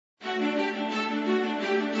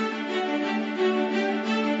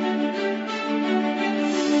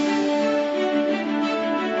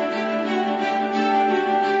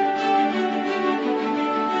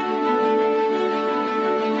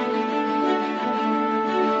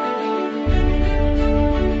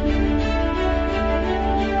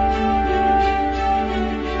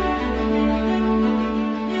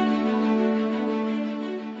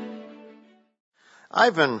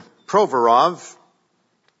Ivan Provorov,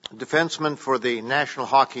 defenseman for the National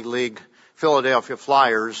Hockey League Philadelphia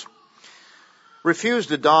Flyers, refused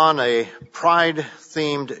to don a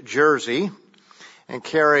Pride-themed jersey and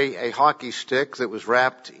carry a hockey stick that was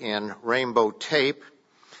wrapped in rainbow tape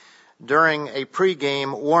during a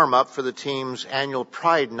pregame warm-up for the team's annual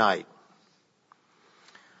Pride Night.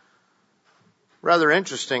 Rather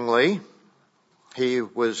interestingly, he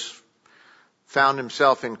found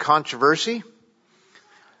himself in controversy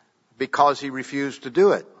because he refused to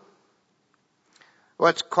do it.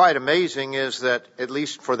 What's quite amazing is that, at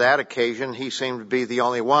least for that occasion, he seemed to be the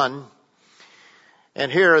only one.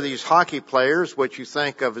 And here are these hockey players, which you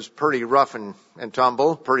think of as pretty rough and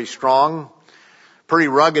tumble, pretty strong, pretty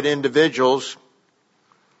rugged individuals.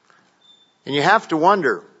 And you have to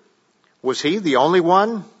wonder, was he the only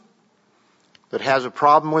one that has a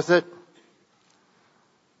problem with it?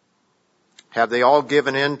 Have they all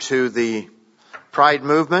given in to the Pride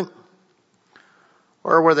movement?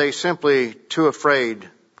 Or were they simply too afraid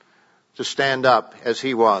to stand up as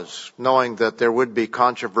he was, knowing that there would be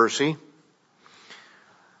controversy?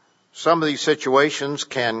 Some of these situations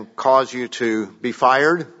can cause you to be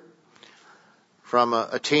fired from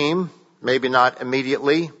a team, maybe not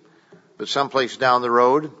immediately, but someplace down the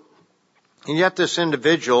road. And yet this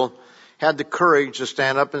individual had the courage to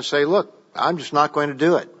stand up and say, look, I'm just not going to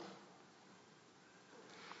do it.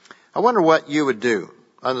 I wonder what you would do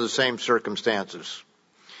under the same circumstances.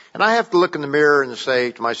 And I have to look in the mirror and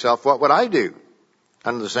say to myself, what would I do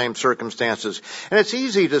under the same circumstances? And it's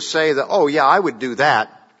easy to say that, oh yeah, I would do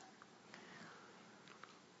that.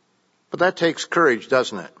 But that takes courage,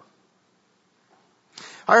 doesn't it?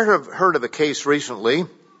 I have heard of a case recently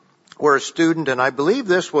where a student, and I believe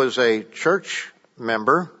this was a church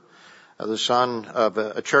member, the son of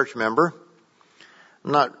a church member.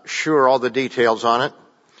 I'm not sure all the details on it.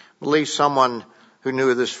 At least someone who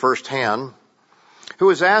knew this firsthand, who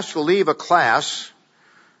was asked to leave a class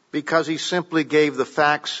because he simply gave the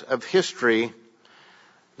facts of history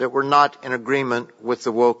that were not in agreement with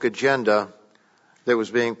the woke agenda that was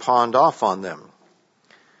being pawned off on them.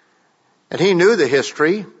 And he knew the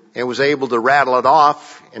history and was able to rattle it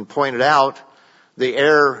off and point it out, the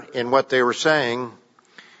error in what they were saying,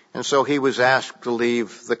 and so he was asked to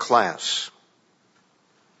leave the class.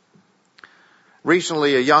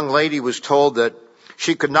 Recently, a young lady was told that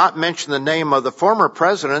she could not mention the name of the former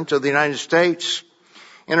president of the United States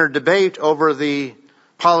in her debate over the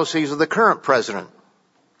policies of the current president.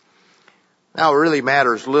 Now, it really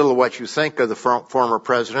matters little what you think of the former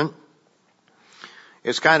president.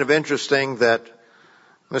 It's kind of interesting that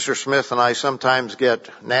Mr. Smith and I sometimes get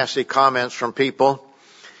nasty comments from people,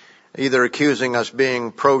 either accusing us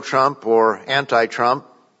being pro-Trump or anti-Trump.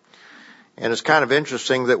 And it's kind of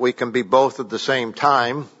interesting that we can be both at the same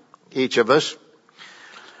time, each of us.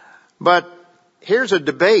 But here's a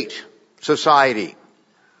debate society,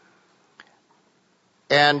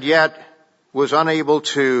 and yet was unable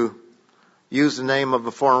to use the name of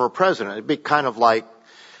a former president. It'd be kind of like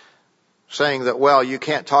saying that, well, you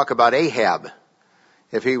can't talk about Ahab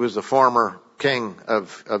if he was the former king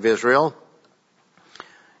of Israel.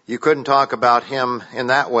 You couldn't talk about him in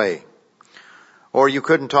that way. Or you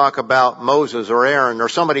couldn't talk about Moses or Aaron or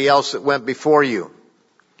somebody else that went before you.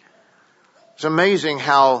 It's amazing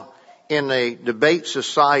how in a debate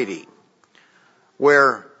society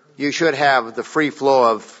where you should have the free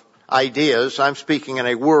flow of ideas, I'm speaking in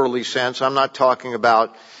a worldly sense, I'm not talking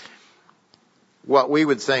about what we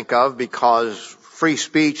would think of, because free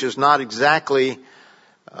speech is not exactly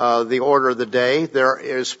the order of the day. There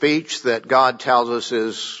is speech that God tells us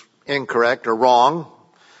is incorrect or wrong.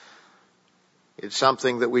 It's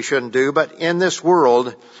something that we shouldn't do. But in this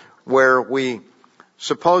world where we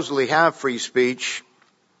supposedly have free speech,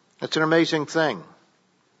 it's an amazing thing.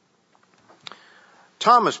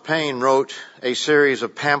 Thomas Paine wrote a series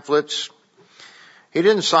of pamphlets. He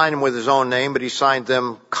didn't sign them with his own name, but he signed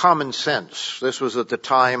them Common Sense. This was at the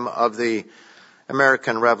time of the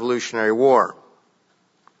American Revolutionary War.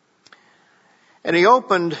 And he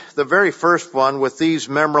opened the very first one with these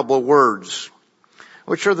memorable words,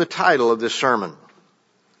 which are the title of this sermon.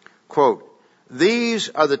 Quote, "These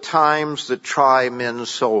are the times that try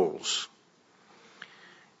men's souls."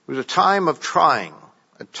 It was a time of trying,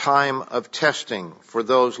 a time of testing for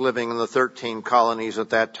those living in the 13 colonies at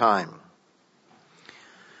that time.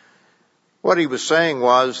 What he was saying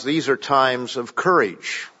was, these are times of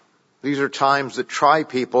courage. These are times that try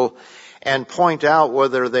people and point out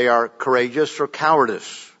whether they are courageous or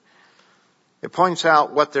cowardice. It points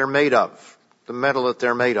out what they're made of, the metal that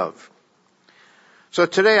they're made of. So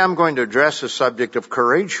today I'm going to address the subject of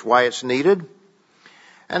courage, why it's needed,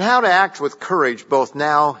 and how to act with courage both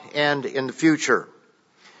now and in the future.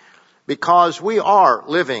 Because we are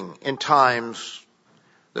living in times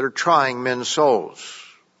that are trying men's souls,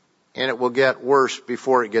 and it will get worse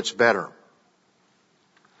before it gets better.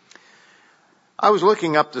 I was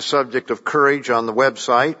looking up the subject of courage on the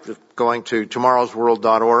website, going to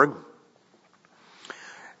tomorrowsworld.org,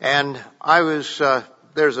 and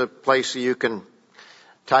there's a place that you can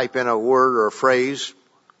type in a word or a phrase.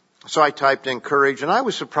 So I typed in courage, and I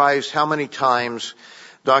was surprised how many times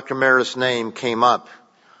Dr. Meredith's name came up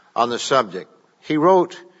on the subject. He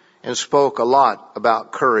wrote and spoke a lot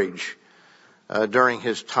about courage during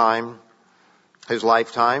his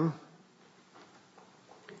lifetime.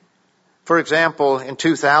 For example, in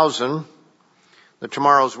 2000, the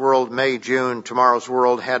Tomorrow's World, May-June Tomorrow's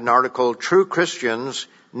World had an article, "True Christians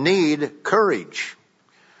Need Courage."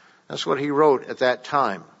 That's what he wrote at that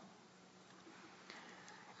time.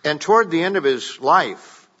 And toward the end of his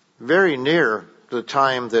life, very near the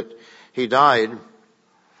time that he died,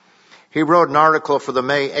 he wrote an article for the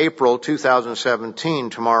May-April 2017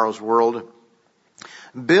 Tomorrow's World,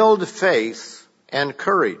 "Build Faith and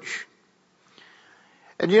Courage."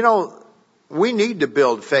 And you know, we need to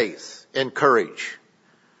build faith and courage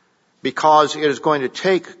because it is going to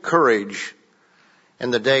take courage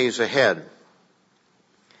in the days ahead.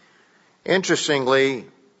 Interestingly,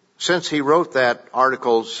 since he wrote that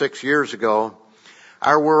article 6 years ago,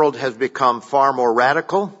 our world has become far more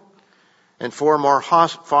radical and far more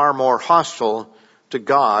hostile to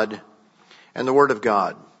God and the Word of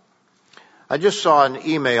God. I just saw an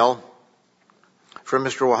email from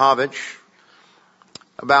Mr. Wahovich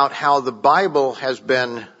about how the Bible has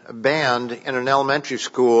been banned in an elementary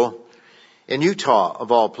school in Utah,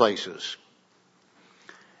 of all places.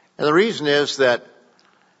 And the reason is that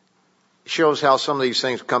it shows how some of these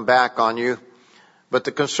things come back on you. But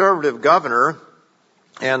the conservative governor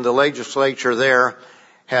and the legislature there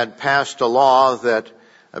had passed a law that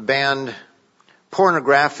banned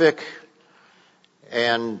pornographic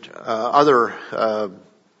and other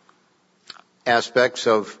aspects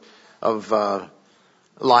of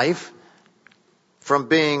life from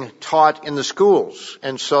being taught in the schools.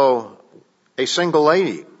 And so a single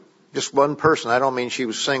lady, just one person, I don't mean she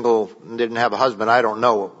was single and didn't have a husband, I don't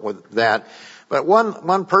know with that, but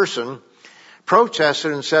one person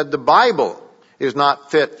protested and said the Bible is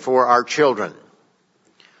not fit for our children.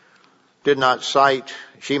 Did not cite,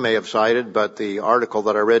 she may have cited, but the article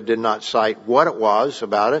that I read did not cite what it was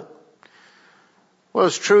about it. Well,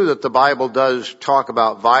 it's true that the Bible does talk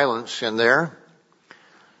about violence in there,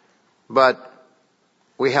 but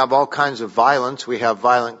we have all kinds of violence. We have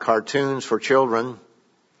violent cartoons for children.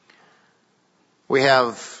 We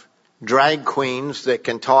have drag queens that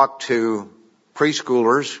can talk to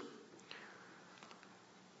preschoolers.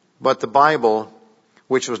 But the Bible,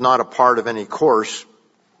 which was not a part of any course,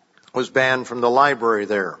 was banned from the library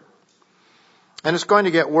there. And it's going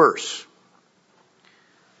to get worse.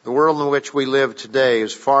 The world in which we live today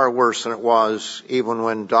is far worse than it was even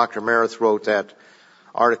when Dr. Meredith wrote that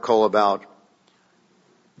article about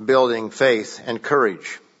building faith and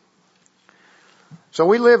courage. So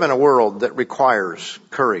we live in a world that requires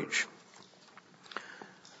courage.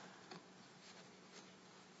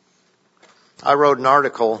 I wrote an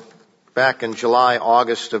article back in July,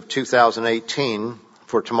 August of 2018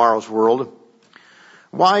 for Tomorrow's World,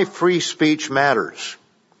 "Why Free Speech Matters."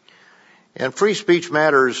 And free speech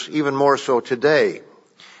matters even more so today.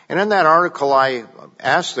 And in that article, I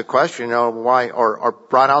asked the question, why, or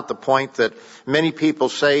brought out the point that many people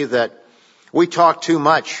say that we talk too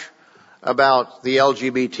much about the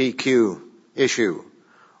LGBTQ issue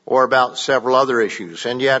or about several other issues.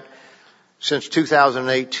 And yet, since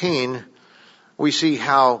 2018, we see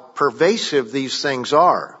how pervasive these things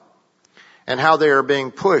are and how they are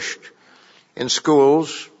being pushed in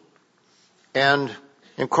schools and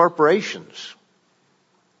in corporations.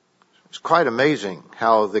 It's quite amazing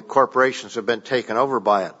how the corporations have been taken over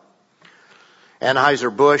by it.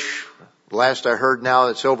 Anheuser-Busch, last I heard now,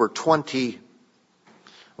 it's over $20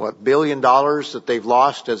 billion that they've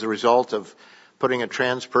lost as a result of putting a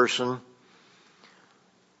trans person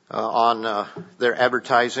on their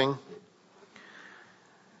advertising.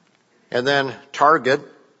 And then Target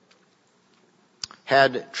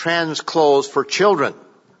had trans clothes for children.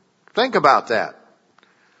 Think about that.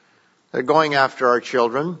 They're going after our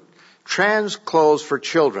children. Trans clothes for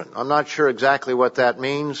children. I'm not sure exactly what that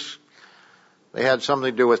means. They had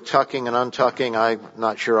something to do with tucking and untucking. I'm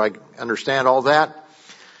not sure I understand all that.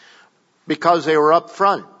 Because they were up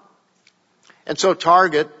front. And so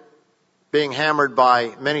Target, being hammered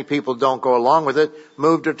by many people don't go along with it,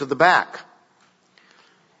 moved it to the back.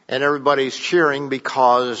 and everybody's cheering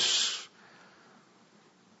because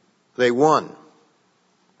they won.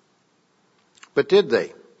 But did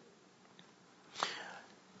they?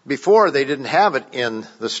 Before, they didn't have it in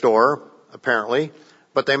the store, apparently,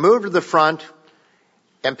 but they moved to the front,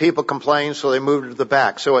 and people complained, so they moved to the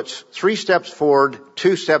back. So it's 3 steps forward,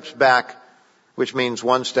 2 steps back, which means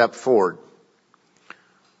 1 step forward,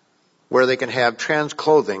 where they can have trans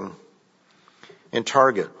clothing in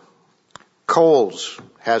Target. Kohl's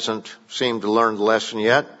hasn't seemed to learn the lesson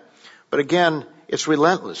yet, but again, it's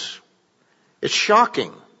relentless. It's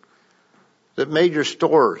shocking that major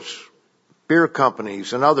stores, beer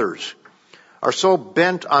companies, and others are so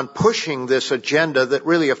bent on pushing this agenda that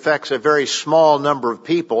really affects a very small number of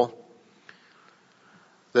people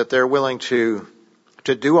that they're willing to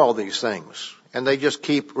do all these things. And they just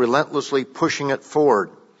keep relentlessly pushing it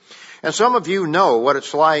forward. And some of you know what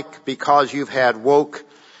it's like because you've had woke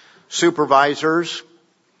supervisors,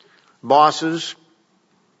 bosses,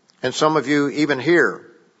 and some of you even here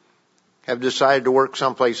have decided to work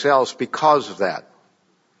someplace else because of that.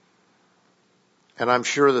 And I'm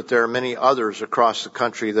sure that there are many others across the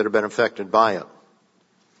country that have been affected by it.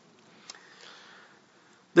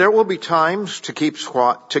 There will be times to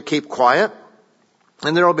keep quiet,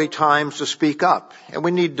 and there will be times to speak up. And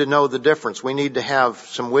we need to know the difference. We need to have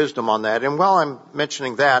some wisdom on that. And while I'm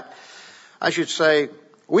mentioning that, I should say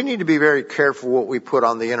we need to be very careful what we put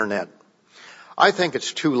on the internet. I think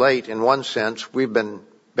it's too late in one sense. We've been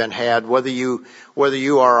had. Whether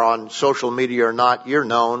you are on social media or not, you're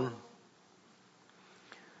known.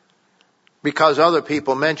 Because other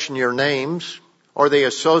people mention your names, or they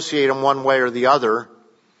associate them one way or the other.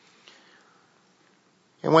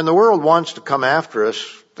 And when the world wants to come after us,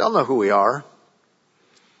 they'll know who we are.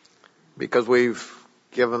 Because we've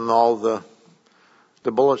given them all the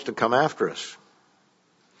bullets to come after us.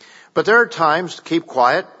 But there are times to keep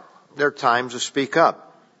quiet. There are times to speak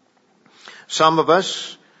up. Some of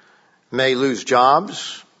us may lose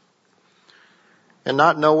jobs and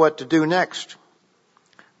not know what to do next.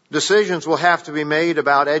 Decisions will have to be made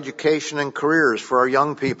about education and careers for our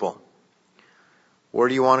young people. Where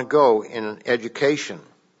do you want to go in education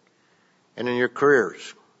and in your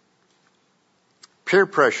careers? Peer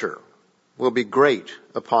pressure will be great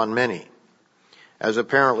upon many, as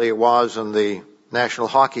apparently it was in the National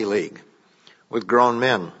Hockey League with grown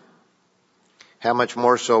men. How much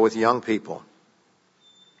more so with young people?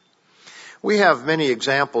 We have many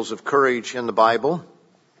examples of courage in the Bible,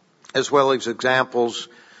 as well as examples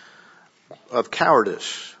of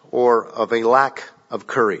cowardice or of a lack of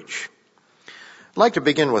courage. I'd like to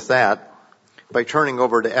begin with that by turning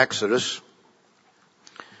over to Exodus,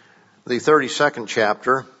 the 32nd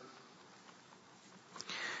chapter.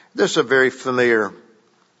 This is a very familiar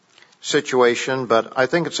situation, but I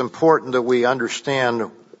think it's important that we understand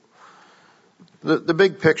the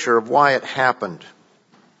big picture of why it happened.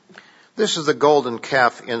 This is the golden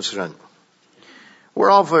calf incident. We're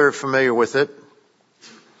all very familiar with it,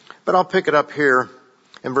 but I'll pick it up here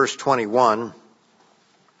in verse 21.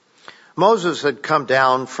 Moses had come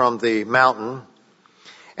down from the mountain,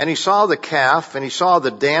 and he saw the calf, and he saw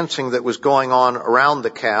the dancing that was going on around the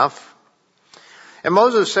calf. And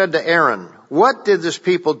Moses said to Aaron, "What did this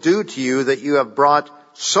people do to you that you have brought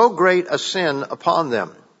so great a sin upon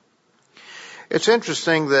them?" It's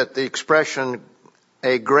interesting that the expression,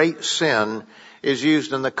 a great sin, is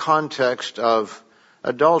used in the context of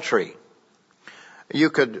adultery. You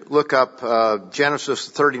could look up Genesis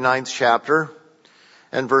 39th chapter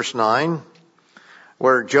and verse 9,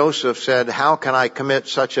 where Joseph said, "How can I commit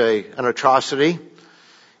such an atrocity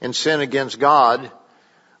and sin against God?"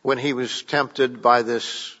 when he was tempted by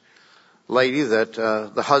this lady that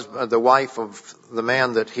the wife of the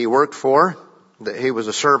man that he worked for, that he was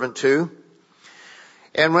a servant to.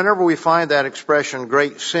 And whenever we find that expression,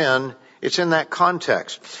 great sin, it's in that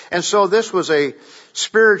context. And so this was a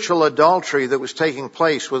spiritual adultery that was taking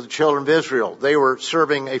place with the children of Israel. They were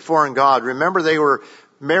serving a foreign god. Remember, they were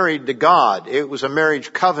married to God. It was a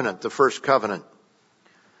marriage covenant, the first covenant.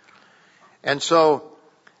 And so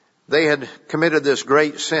they had committed this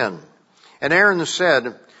great sin. And Aaron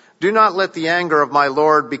said, "Do not let the anger of my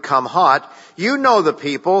Lord become hot. You know the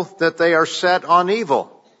people, that they are set on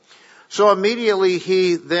evil." So immediately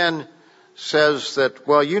he then says that,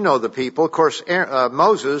 well, you know the people. Of course,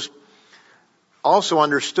 Moses also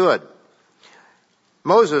understood.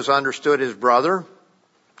 Moses understood his brother.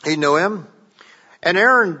 He knew him. And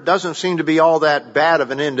Aaron doesn't seem to be all that bad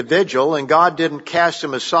of an individual, and God didn't cast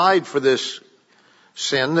him aside for this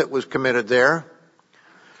sin that was committed there.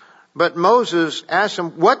 But Moses asked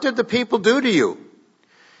him, "What did the people do to you?"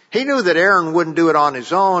 He knew that Aaron wouldn't do it on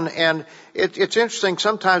his own, and it's interesting,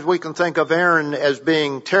 sometimes we can think of Aaron as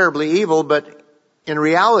being terribly evil, but in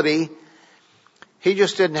reality, he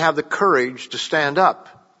just didn't have the courage to stand up.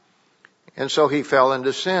 And so he fell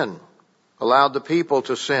into sin, allowed the people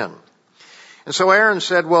to sin. And so Aaron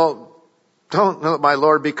said, well, don't let my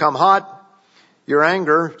Lord become hot, your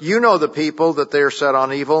anger. You know the people that they are set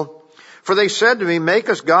on evil. For they said to me, make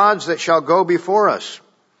us gods that shall go before us.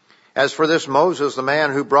 As for this Moses, the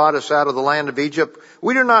man who brought us out of the land of Egypt,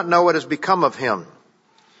 we do not know what has become of him.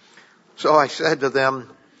 So I said to them,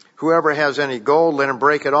 whoever has any gold, let him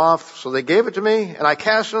break it off. So they gave it to me, and I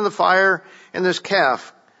cast it in the fire, and this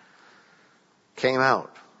calf came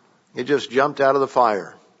out. It just jumped out of the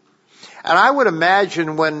fire. And I would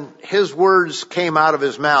imagine when his words came out of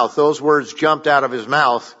his mouth, those words jumped out of his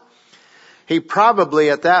mouth, he probably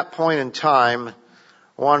at that point in time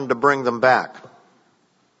wanted to bring them back.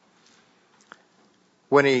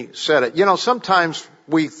 When he said it. You know, sometimes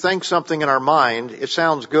we think something in our mind, it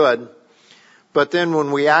sounds good, but then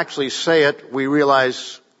when we actually say it, we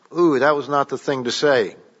realize, ooh, that was not the thing to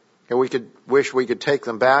say. And we could wish we could take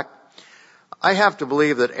them back. I have to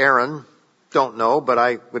believe that Aaron, don't know, but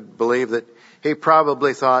I would believe that he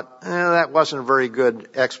probably thought, that wasn't a very good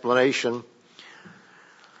explanation.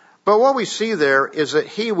 But what we see there is that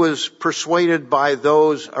he was persuaded by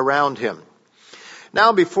those around him.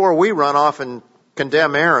 Now, before we run off and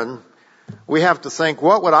condemn Aaron, we have to think,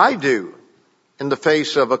 what would I do in the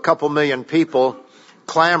face of a couple million people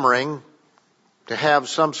clamoring to have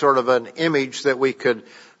some sort of an image that we could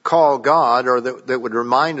call God or that would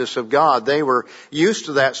remind us of God? They were used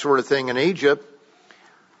to that sort of thing in Egypt.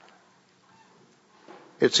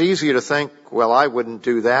 It's easy to think, well, I wouldn't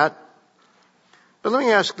do that. But let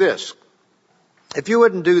me ask this. If you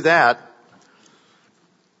wouldn't do that,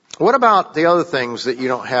 what about the other things that you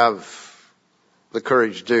don't have the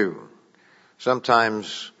courage to do?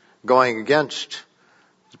 Sometimes going against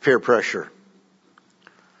the peer pressure.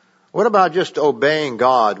 What about just obeying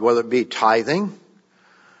God, whether it be tithing,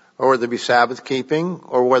 or whether it be Sabbath keeping,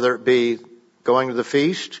 or whether it be going to the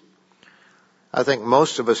feast? I think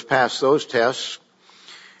most of us pass those tests.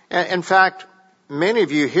 In fact, many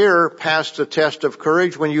of you here passed the test of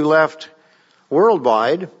courage when you left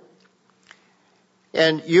Worldwide,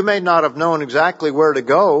 and you may not have known exactly where to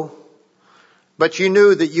go, but you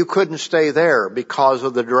knew that you couldn't stay there because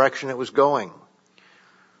of the direction it was going.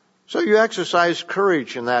 So you exercised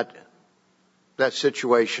courage in that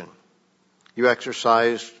situation. You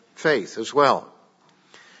exercised faith as well.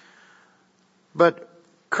 But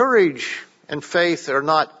courage and faith are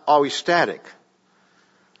not always static.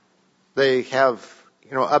 They have,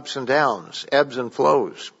 ups and downs, ebbs and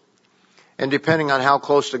flows. And depending on how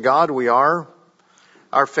close to God we are,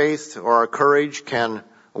 our faith or our courage can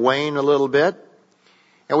wane a little bit.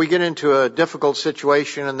 And we get into a difficult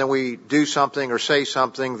situation and then we do something or say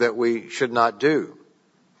something that we should not do.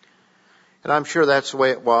 And I'm sure that's the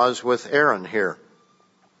way it was with Aaron here.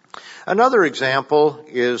 Another example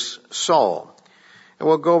is Saul. And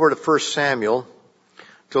we'll go over to 1 Samuel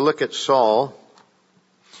to look at Saul.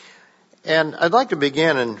 And I'd like to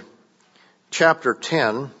begin in chapter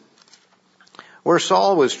 10, where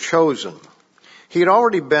Saul was chosen. He had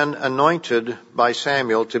already been anointed by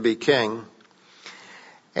Samuel to be king.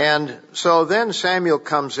 And so then Samuel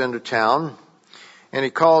comes into town and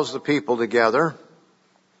he calls the people together.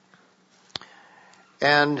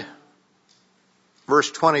 And verse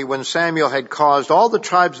 20, when Samuel had caused all the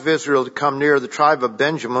tribes of Israel to come near, the tribe of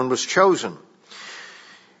Benjamin was chosen.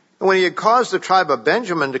 And when he had caused the tribe of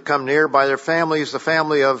Benjamin to come near by their families, the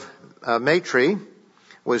family of Matri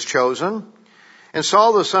was chosen. And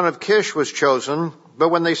Saul the son of Kish was chosen, but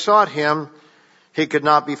when they sought him, he could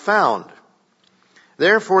not be found.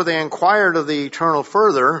 Therefore they inquired of the Eternal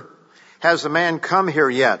further, has the man come here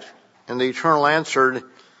yet? And the Eternal answered,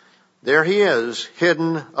 there he is,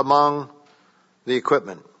 hidden among the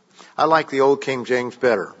equipment. I like the old King James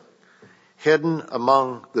better. Hidden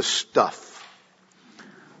among the stuff.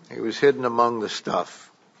 He was hidden among the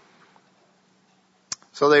stuff.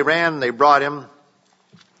 So they ran, they brought him.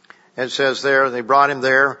 It says there, they brought him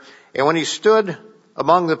there. And when he stood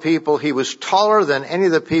among the people, he was taller than any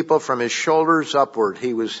of the people from his shoulders upward.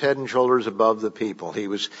 He was head and shoulders above the people. He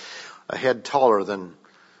was a head taller than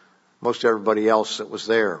most everybody else that was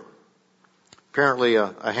there. Apparently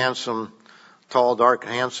a handsome, tall, dark,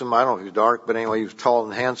 handsome. I don't know if he was dark, but anyway, he was tall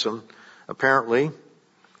and handsome, apparently.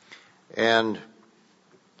 And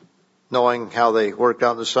knowing how they worked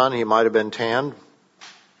out in the sun, he might have been tanned.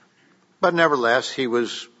 But nevertheless, he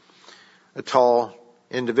was a tall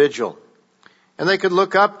individual. And they could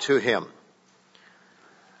look up to him.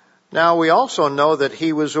 Now we also know that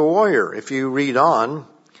he was a warrior. If you read on,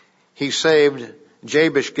 he saved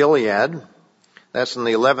Jabesh Gilead. That's in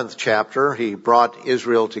the 11th chapter. He brought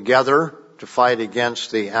Israel together to fight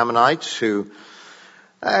against the Ammonites, who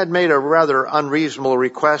had made a rather unreasonable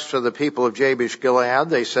request to the people of Jabesh Gilead.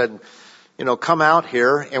 They said, come out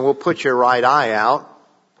here and we'll put your right eye out.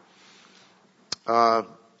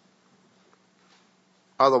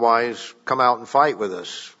 Otherwise, come out and fight with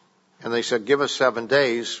us. And they said, give us 7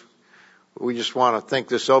 days. We just want to think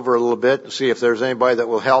this over a little bit and see if there's anybody that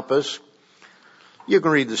will help us. You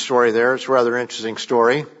can read the story there. It's a rather interesting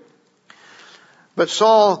story. But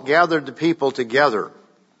Saul gathered the people together.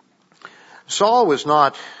 Saul was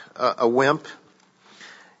not a wimp.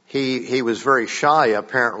 He was very shy,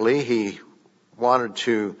 apparently. He wanted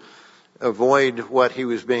to avoid what he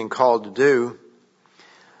was being called to do.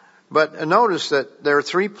 But notice that there are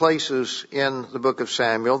 3 places in the book of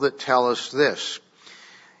Samuel that tell us this.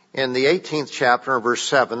 In the 18th chapter, verse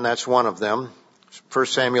 7, that's one of them. 1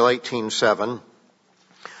 Samuel 18:7.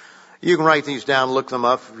 You can write these down, look them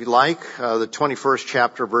up if you like. The 21st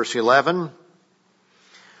chapter, verse 11.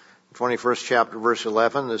 21st chapter, verse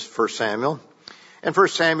 11, this is 1 Samuel. And 1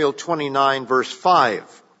 Samuel 29, verse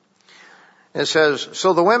 5. It says,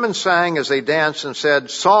 so the women sang as they danced and said,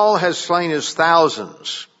 Saul has slain his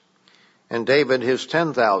thousands, and David his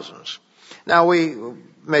 10,000s. Now we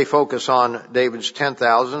may focus on David's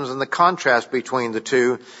 10,000s and the contrast between the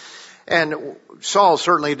two. And Saul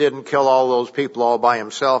certainly didn't kill all those people all by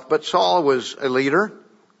himself, but Saul was a leader.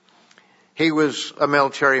 He was a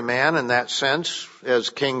military man in that sense, as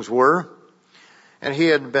kings were. And he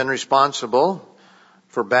had been responsible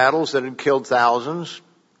for battles that had killed thousands.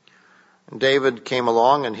 And David came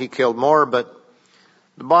along and he killed more, but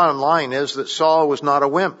the bottom line is that Saul was not a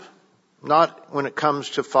wimp, not when it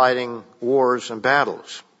comes to fighting wars and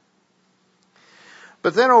battles.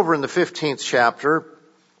 But then over in the 15th chapter,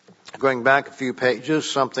 going back a few pages,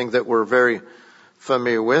 something that we're very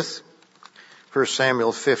familiar with, 1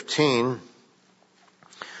 Samuel 15,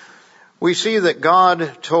 we see that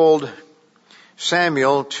God told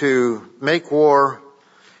Samuel to make war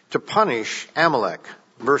to punish Amalek.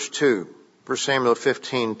 Verse 2, 1 Samuel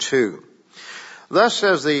 15:2. Thus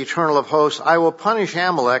says the Eternal of hosts, I will punish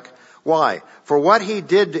Amalek. Why? For what he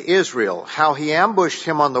did to Israel, how he ambushed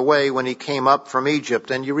him on the way when he came up from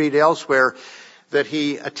Egypt. And you read elsewhere that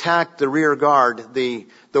he attacked the rear guard, the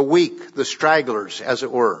weak, the stragglers, as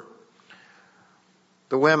it were.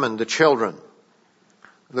 The women, the children,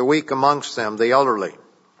 the weak amongst them, the elderly.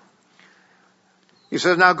 He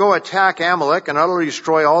says, now go attack Amalek and utterly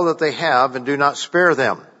destroy all that they have and do not spare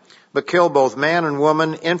them, but kill both man and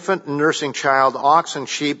woman, infant and nursing child, ox and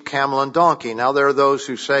sheep, camel and donkey. Now there are those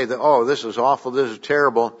who say that, oh, this is awful, this is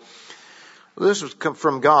terrible. This was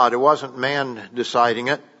from God. It wasn't man deciding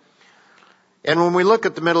it. And when we look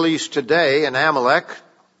at the Middle East today and Amalek,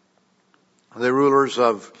 the rulers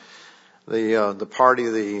of the party,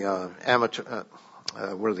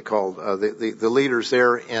 what are they called? The leaders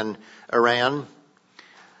there in Iran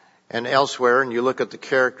and elsewhere, and you look at the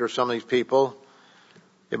character of some of these people,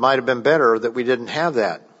 it might have been better that we didn't have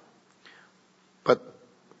that. But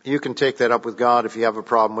you can take that up with God if you have a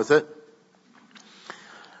problem with it.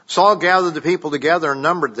 Saul gathered the people together and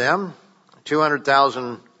numbered them,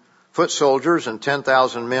 200,000 foot soldiers and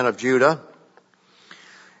 10,000 men of Judah.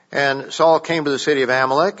 And Saul came to the city of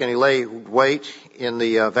Amalek, and he lay wait in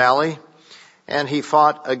the valley, and he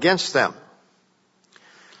fought against them.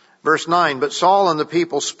 Verse 9, but Saul and the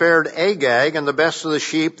people spared Agag and the best of the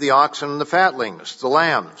sheep, the oxen and the fatlings, the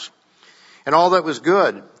lambs, and all that was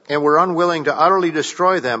good, and were unwilling to utterly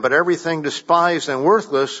destroy them, but everything despised and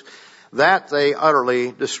worthless, that they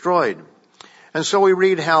utterly destroyed. And so we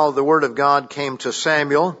read how the word of God came to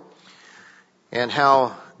Samuel, and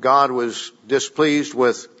how God was displeased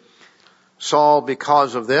with Saul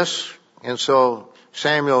because of this. And so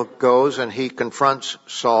Samuel goes and he confronts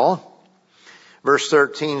Saul. Verse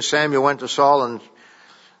 13, Samuel went to Saul, and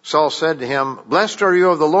Saul said to him, blessed are you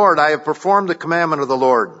of the Lord, I have performed the commandment of the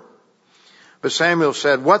Lord. But Samuel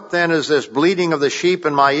said, what then is this bleating of the sheep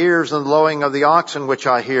in my ears and the lowing of the oxen which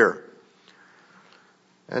I hear?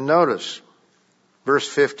 And notice, verse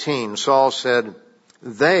 15, Saul said,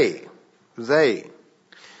 the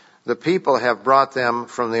people have brought them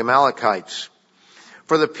from the Amalekites.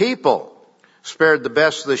 For the people spared the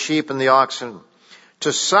best of the sheep and the oxen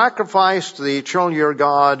to sacrifice to the eternal your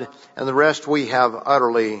God, and the rest we have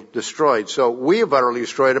utterly destroyed. So we have utterly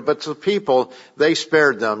destroyed it, but the people, they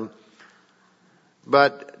spared them.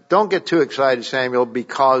 But don't get too excited, Samuel,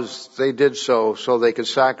 because they did so they could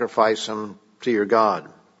sacrifice them to your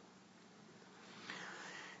God.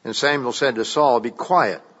 And Samuel said to Saul, be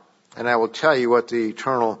quiet, and I will tell you what the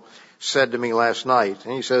Eternal said to me last night.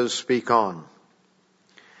 And he says, speak on.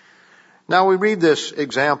 Now we read this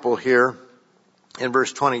example here in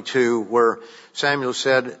verse 22 where Samuel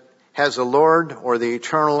said, has the Lord or the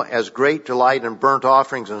Eternal as great delight in burnt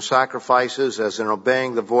offerings and sacrifices as in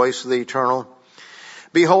obeying the voice of the Eternal?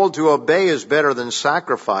 Behold, to obey is better than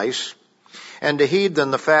sacrifice, and to heed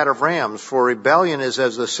than the fat of rams. For rebellion is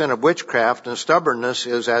as the sin of witchcraft, and stubbornness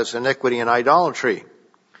is as iniquity and idolatry.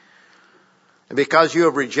 And because you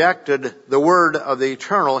have rejected the word of the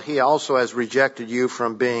Eternal, he also has rejected you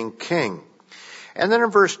from being king. And then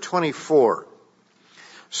in verse 24,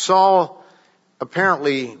 Saul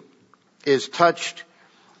apparently is touched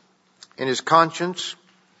in his conscience,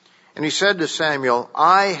 and he said to Samuel,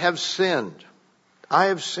 I have sinned. I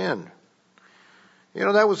have sinned. You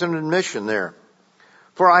know, that was an admission there.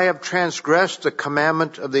 For I have transgressed the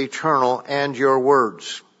commandment of the Eternal and your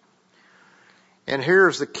words. And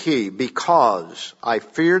here's the key, because I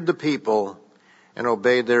feared the people and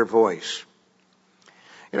obeyed their voice.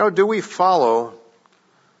 You know, do we follow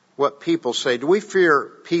what people say? Do we fear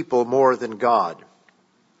people more than God?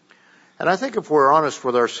 And I think if we're honest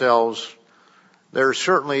with ourselves, there's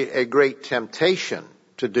certainly a great temptation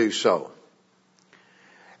to do so.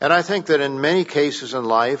 And I think that in many cases in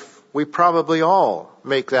life, we probably all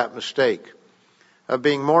make that mistake of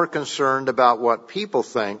being more concerned about what people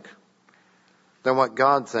think than what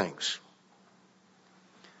God thinks.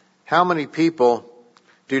 How many people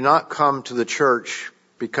do not come to the church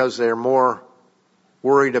because they're more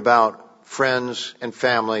worried about friends and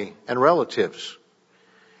family and relatives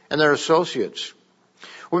and their associates?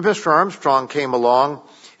 When Mr. Armstrong came along,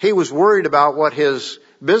 he was worried about what his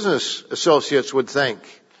business associates would think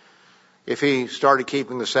if he started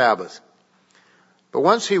keeping the Sabbath. But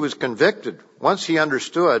once he was convicted, once he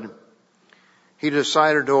understood, he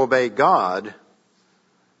decided to obey God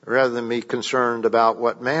rather than be concerned about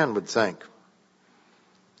what man would think.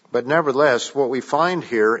 But nevertheless, what we find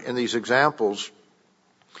here in these examples,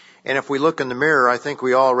 and if we look in the mirror, I think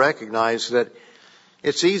we all recognize that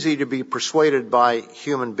it's easy to be persuaded by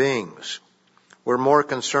human beings. We're more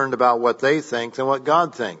concerned about what they think than what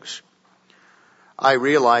God thinks. I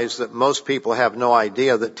realize that most people have no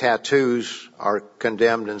idea that tattoos are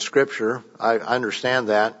condemned in Scripture. I understand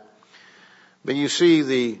that. But you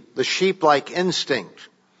see the sheep-like instinct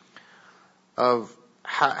of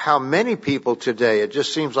how many people today, it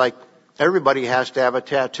just seems like everybody has to have a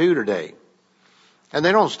tattoo today. And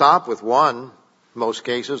they don't stop with one, in most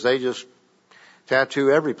cases. They just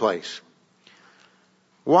tattoo every place.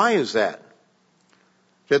 Why is that?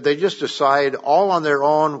 Did they just decide all on their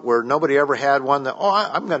own where nobody ever had one that,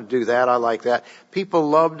 I'm going to do that, I like that? People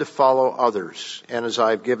love to follow others. And as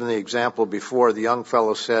I've given the example before, the young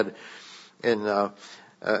fellow said in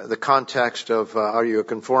the context of, are you a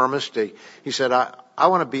conformist? He said, I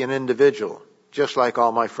want to be an individual, just like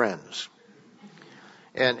all my friends.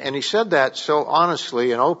 And he said that so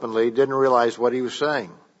honestly and openly, didn't realize what he was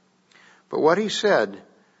saying. But what he said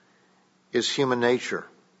is human nature.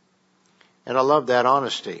 And I love that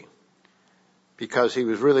honesty, because he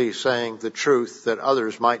was really saying the truth that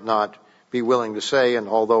others might not be willing to say, and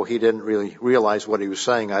although he didn't really realize what he was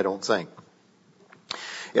saying, I don't think.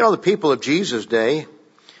 You know, the people of Jesus' day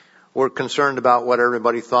were concerned about what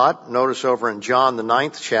everybody thought. Notice over in John, the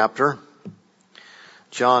 9th chapter,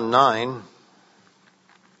 John 9,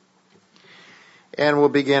 and we'll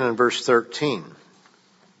begin in verse 13.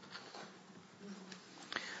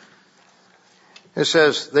 It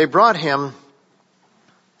says, they brought him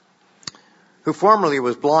who formerly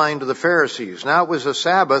was blind to the Pharisees. Now it was a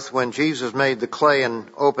Sabbath when Jesus made the clay and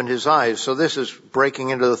opened his eyes. So this is breaking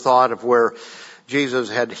into the thought of where Jesus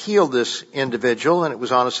had healed this individual, and it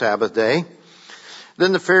was on a Sabbath day.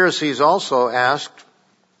 Then the Pharisees also asked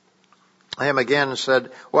him again and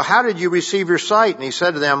said, well, how did you receive your sight? And he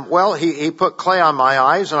said to them, well, he put clay on my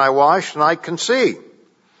eyes and I washed and I can see.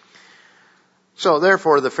 So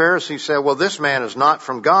therefore the Pharisees said, well, this man is not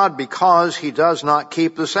from God because he does not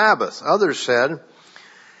keep the Sabbath. Others said,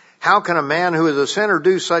 how can a man who is a sinner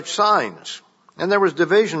do such signs? And there was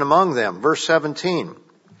division among them. Verse 17.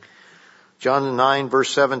 John 9, verse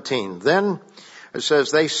 17. Then it says,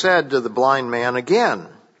 they said to the blind man again,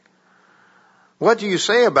 what do you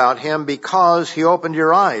say about him because he opened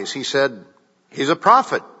your eyes? He said, he's a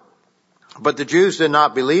prophet. But the Jews did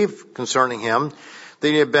not believe concerning him that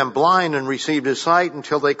he had been blind and received his sight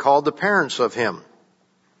until they called the parents of him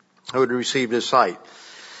who had received his sight.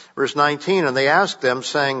 Verse 19, and they asked them,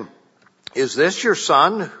 saying, is this your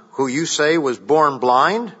son who you say was born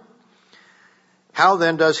blind? How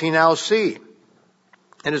then does he now see?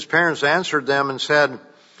 And his parents answered them and said,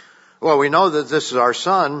 Well, we know that this is our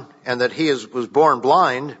son and that he was born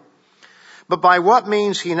blind, but by what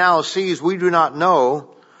means he now sees we do not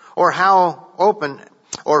know, or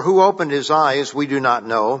who opened his eyes we do not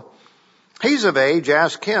know. He's of age,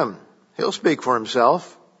 ask him. He'll speak for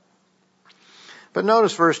himself. But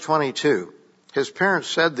notice verse 22. His parents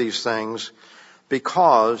said these things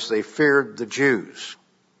because they feared the Jews.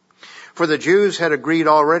 For the Jews had agreed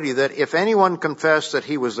already that if anyone confessed that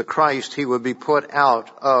he was the Christ, he would be put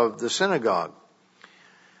out of the synagogue.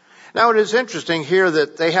 Now it is interesting here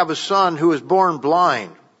that they have a son who was born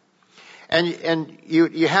blind. And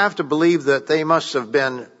you have to believe that they must have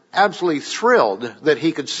been absolutely thrilled that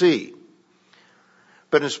he could see.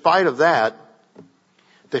 But in spite of that,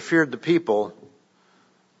 they feared the people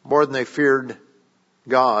more than they feared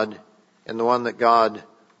God and the one that God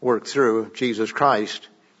worked through, Jesus Christ,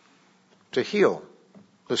 to heal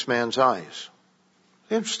this man's eyes.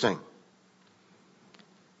 Interesting.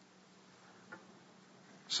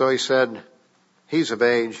 So he said, he's of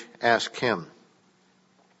age, ask him.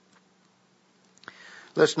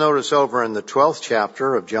 Let's notice over in the 12th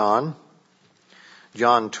chapter of John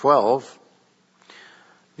 12,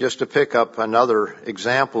 just to pick up another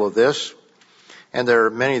example of this, and there are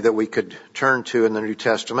many that we could turn to in the New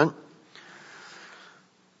Testament.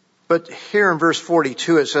 But here in verse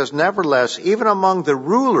 42 it says, nevertheless, even among the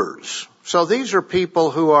rulers. So these are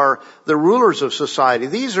people who are the rulers of society.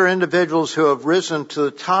 These are individuals who have risen to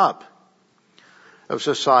the top of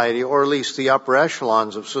society, or at least the upper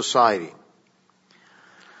echelons of society.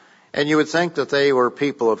 And you would think that they were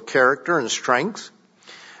people of character and strength.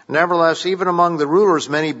 Nevertheless, even among the rulers,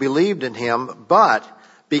 many believed in him, but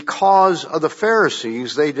because of the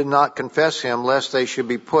Pharisees, they did not confess him, lest they should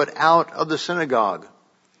be put out of the synagogue.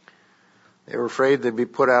 They were afraid they'd be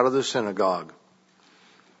put out of the synagogue.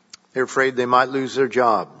 They were afraid they might lose their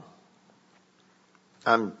job.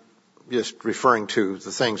 I'm just referring to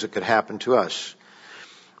the things that could happen to us.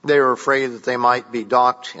 They were afraid that they might be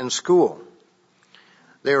docked in school.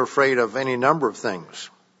 They were afraid of any number of things.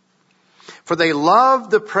 For they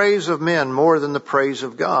loved the praise of men more than the praise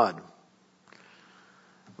of God.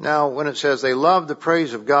 Now, when it says they loved the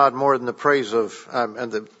praise of God more than the praise of,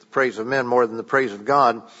 and the praise of men more than the praise of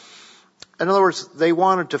God, in other words, they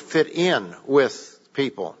wanted to fit in with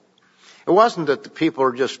people. It wasn't that the people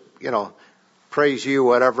are just, praise you,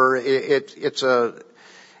 whatever. You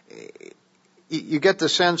get the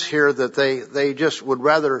sense here that they just would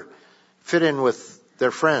rather fit in with their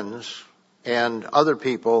friends and other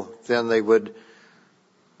people than they would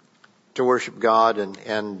to worship God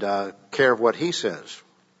and care of what he says.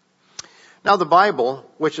 Now the Bible,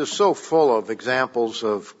 which is so full of examples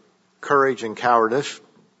of courage and cowardice,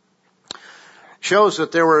 shows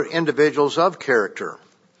that there were individuals of character,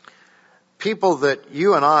 people that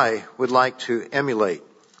you and I would like to emulate.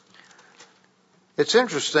 It's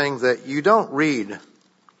interesting that you don't read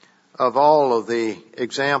of all of the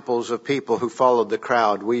examples of people who followed the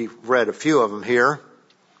crowd. We've read a few of them here.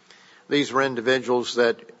 These were individuals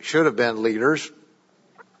that should have been leaders,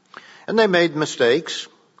 and they made mistakes.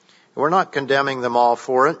 We're not condemning them all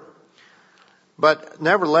for it. But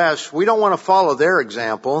nevertheless, we don't want to follow their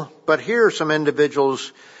example, but here are some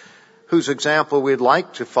individuals whose example we'd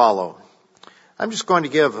like to follow. I'm just going to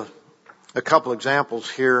give a couple examples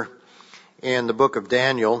here in the book of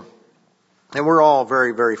Daniel, and we're all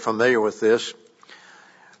very, very familiar with this.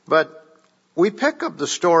 But we pick up the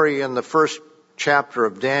story in the first chapter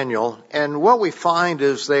of Daniel, and what we find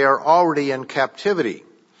is they are already in captivity.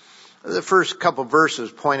 The first couple verses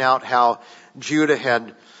point out how Judah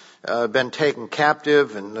had been taken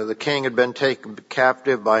captive, and the king had been taken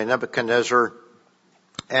captive by Nebuchadnezzar.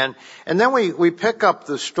 And then we pick up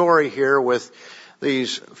the story here with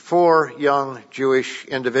these 4 young Jewish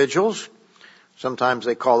individuals. Sometimes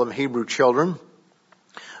they call them Hebrew children.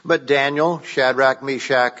 But Daniel, Shadrach,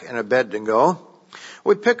 Meshach, and Abednego.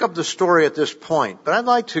 We pick up the story at this point, but I'd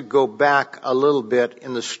like to go back a little bit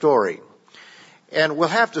in the story. And we'll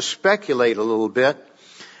have to speculate a little bit.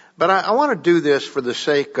 But I want to do this for the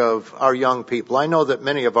sake of our young people. I know that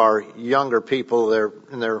many of our younger people, they're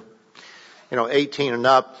in their, 18 and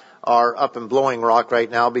up, are up in Blowing Rock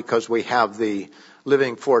right now because we have the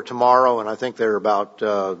Living for Tomorrow, and I think they're about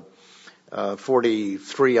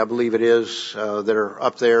 43, I believe it is, that are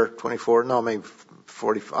up there. 24, no, maybe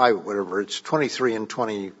 45, whatever. It's 23 and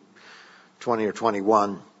 20 or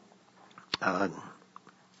 21. A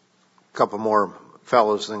couple more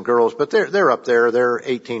fellows than girls, but they're up there. They're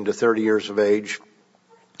 18 to 30 years of age.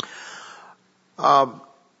 But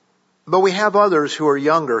we have others who are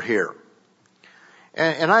younger here.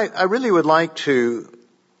 And I really would like to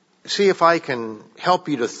see if I can help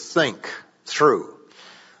you to think through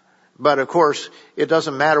But of course, it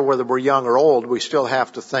doesn't matter whether we're young or old. We still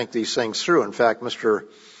have to think these things through. In fact, Mr.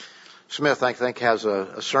 Smith, I think, has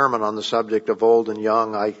a sermon on the subject of old and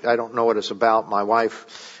young. I don't know what it's about. My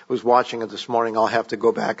wife was watching it this morning. I'll have to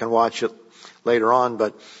go back and watch it later on.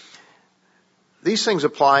 But these things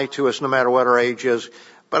apply to us no matter what our age is.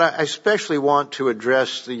 But I especially want to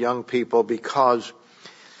address the young people because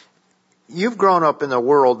you've grown up in a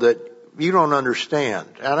world that you don't understand.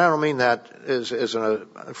 And I don't mean that as an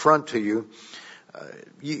affront to you.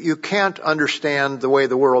 You can't understand the way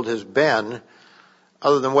the world has been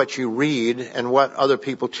other than what you read and what other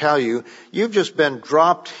people tell you. You've just been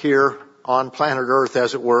dropped here on planet Earth,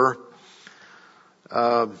 as it were,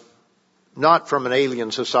 not from an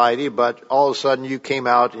alien society, but all of a sudden you came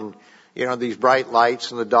out and, these bright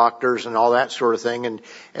lights and the doctors and all that sort of thing,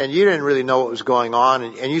 and you didn't really know what was going on,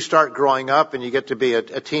 and you start growing up and you get to be a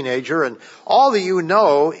teenager, and all that you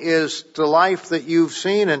know is the life that you've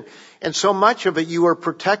seen, and so much of it you are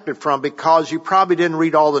protected from because you probably didn't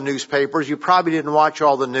read all the newspapers, you probably didn't watch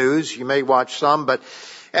all the news, you may watch some, but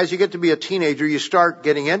as you get to be a teenager, you start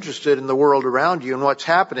getting interested in the world around you and what's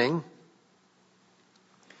happening.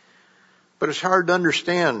 But it's hard to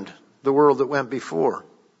understand the world that went before.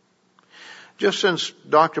 Just since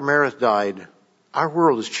Dr. Meredith died, our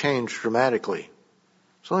world has changed dramatically.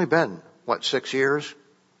 It's only been, 6 years?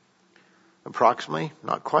 Approximately?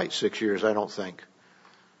 Not quite 6 years, I don't think.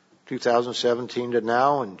 2017 to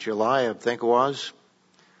now, in July, I think it was.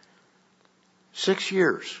 6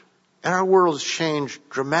 years. And our world has changed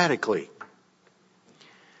dramatically.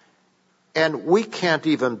 And we can't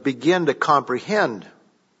even begin to comprehend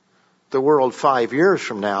the world 5 years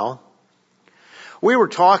from now. We were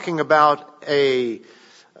talking about a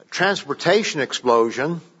transportation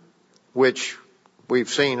explosion, which we've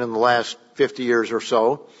seen in the last 50 years or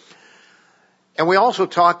so. And we also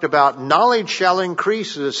talked about knowledge shall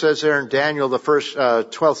increase, as it says there in Daniel, the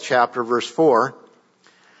 12th chapter, verse 4.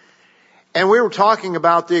 And we were talking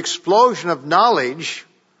about the explosion of knowledge.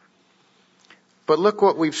 But look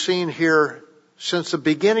what we've seen here since the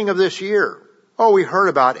beginning of this year. Oh, we heard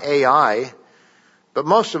about AI, but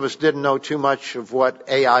most of us didn't know too much of what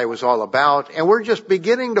AI was all about. And we're just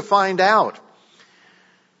beginning to find out.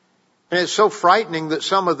 And it's so frightening that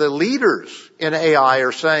some of the leaders in AI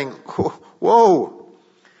are saying, whoa,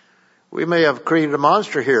 we may have created a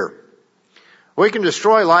monster here. We can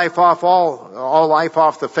destroy life off all life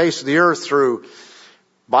off the face of the earth through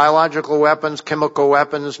biological weapons, chemical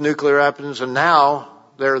weapons, nuclear weapons, and now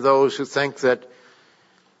there are those who think that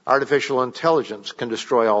artificial intelligence can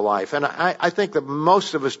destroy all life. And I think that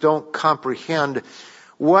most of us don't comprehend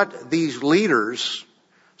what these leaders,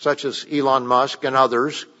 such as Elon Musk and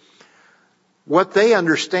others, what they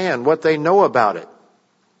understand, what they know about it.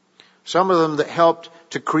 Some of them that helped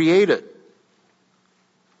to create it.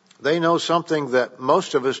 They know something that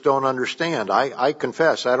most of us don't understand. I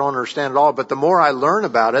confess, I don't understand it all, but the more I learn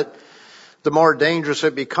about it, the more dangerous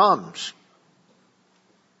it becomes.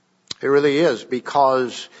 It really is,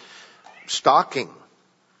 because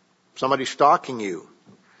somebody stalking you,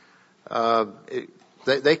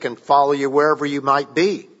 they can follow you wherever you might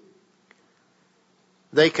be.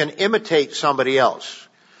 They can imitate somebody else.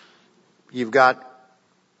 You've got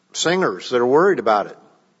singers that are worried about it,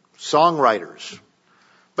 songwriters.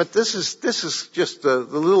 But this is just the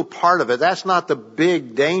little part of it. That's not the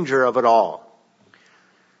big danger of it all.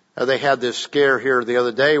 They had this scare here the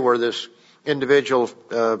other day where this individual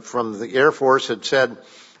from the Air Force had said,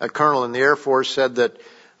 a colonel in the Air Force said that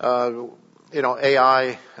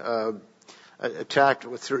AI attacked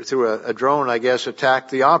through a drone, I guess, attacked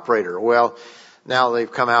the operator. Well, now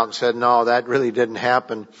they've come out and said, no, that really didn't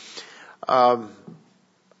happen.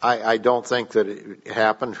 I don't think that it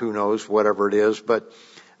happened. Who knows, whatever it is. But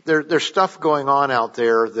there's stuff going on out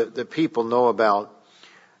there that people know about.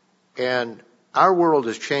 And our world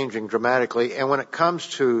is changing dramatically. And when it comes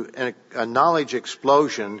to a knowledge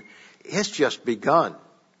explosion, it's just begun.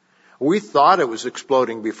 We thought it was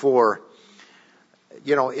exploding before.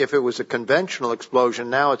 If it was a conventional explosion,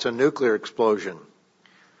 now it's a nuclear explosion.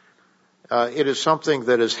 It is something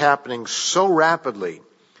that is happening so rapidly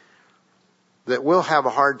that we'll have a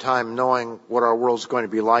hard time knowing what our world's going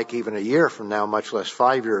to be like even a year from now, much less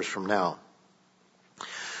 5 years from now.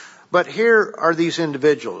 But here are these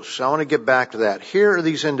individuals. I want to get back to that. Here are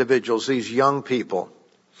these individuals, these young people.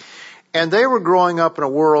 And they were growing up in a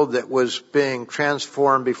world that was being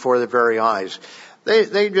transformed before their very eyes.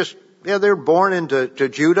 They were born into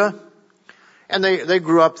Judah, and they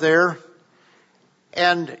grew up there.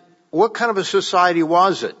 And what kind of a society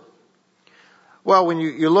was it? Well, when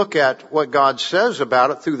you look at what God says about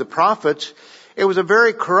it through the prophets, it was a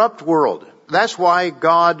very corrupt world. That's why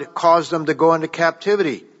God caused them to go into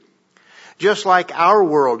captivity. Just like our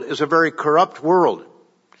world is a very corrupt world.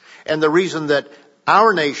 And the reason that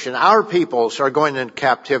our nation, our peoples are going into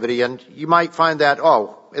captivity, and you might find that,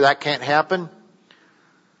 oh, that can't happen.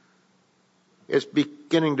 It's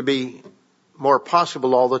beginning to be more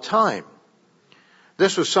possible all the time.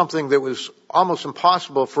 This was something that was almost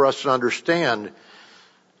impossible for us to understand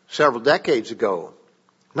several decades ago.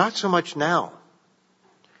 Not so much now.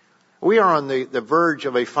 We are on the verge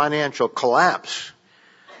of a financial collapse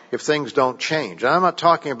if things don't change. And I'm not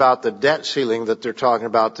talking about the debt ceiling that they're talking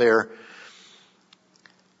about there.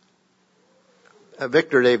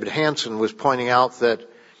 Victor David Hansen was pointing out that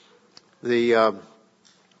the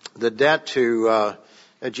debt to a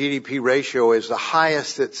GDP ratio is the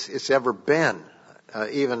highest it's ever been.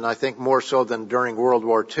 Even I think more so than during World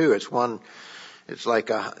War II. It's like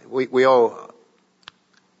we owe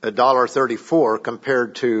 $1.34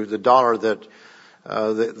 compared to the dollar that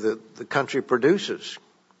the country produces.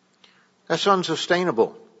 That's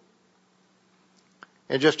unsustainable.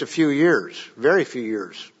 In just a few years, very few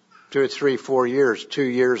years, 2 or 3, 4 years, 2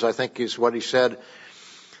 years, I think is what he said,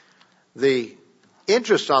 the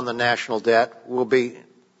interest on the national debt will be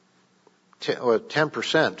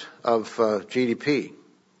 10% of GDP.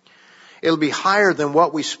 It'll be higher than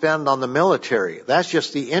what we spend on the military. That's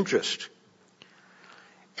just the interest.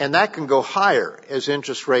 And that can go higher as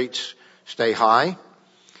interest rates stay high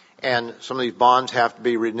and some of these bonds have to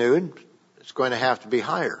be renewed. It's going to have to be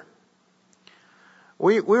higher.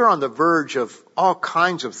 We're on the verge of all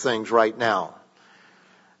kinds of things right now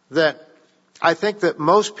that I think that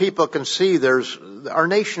most people can see our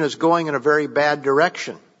nation is going in a very bad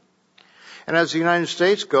direction. And as the United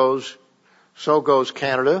States goes, so goes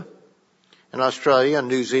Canada and Australia and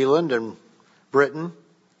New Zealand and Britain.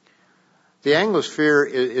 The Anglosphere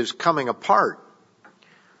is coming apart.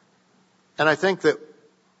 And I think that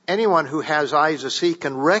anyone who has eyes to see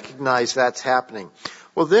can recognize that's happening.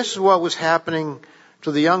 Well, this is what was happening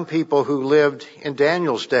to the young people who lived in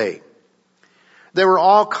Daniel's day. There were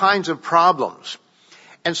all kinds of problems.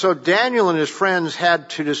 And so Daniel and his friends had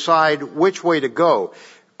to decide which way to go.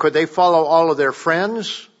 Could they follow all of their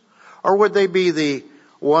friends? Or would they be the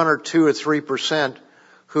 1 or 2 or 3%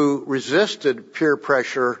 who resisted peer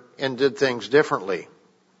pressure and did things differently?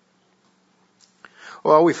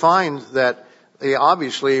 Well, we find that they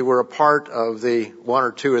obviously were a part of the 1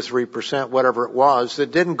 or 2 or 3%, whatever it was,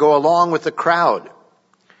 that didn't go along with the crowd.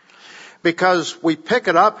 Because we pick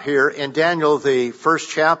it up here in Daniel, the first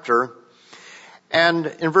chapter, and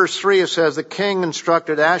in verse 3 it says, the king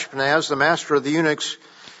instructed Ashpenaz, the master of the eunuchs,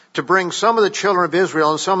 to bring some of the children of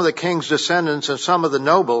Israel and some of the king's descendants and some of the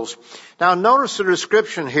nobles. Now notice the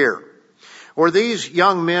description here. Were these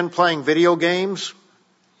young men playing video games?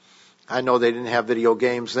 I know they didn't have video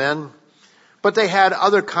games then, but they had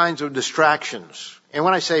other kinds of distractions. And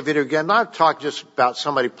when I say video game, I'm not talking just about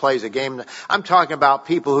somebody plays a game. I'm talking about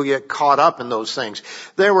people who get caught up in those things.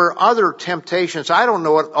 There were other temptations. I don't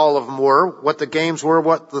know what all of them were, what the games were,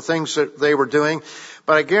 what the things that they were doing.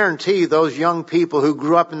 But I guarantee those young people who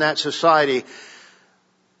grew up in that society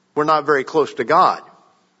were not very close to God.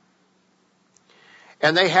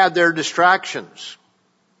 And they had their distractions.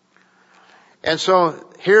 And so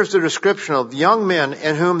here's the description of young men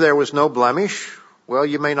in whom there was no blemish. Well,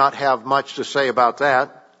 you may not have much to say about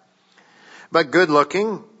that. But good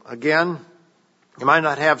looking, again, you might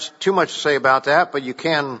not have too much to say about that, but you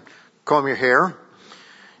can comb your hair.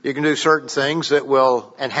 You can do certain things that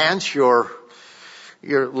will enhance your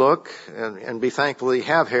look and be thankful that you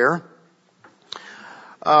have hair.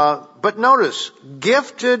 But notice,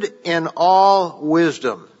 gifted in all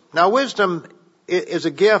wisdom. Now wisdom is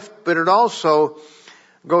a gift, but it also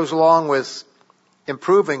goes along with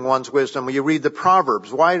improving one's wisdom. When you read the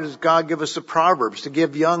Proverbs, why does God give us the Proverbs? To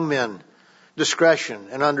give young men discretion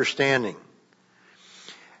and understanding.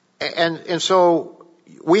 And so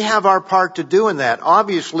we have our part to do in that.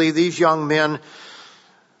 Obviously, these young men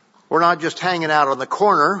were not just hanging out on the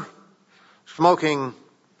corner, smoking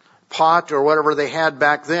pot or whatever they had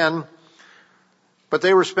back then, but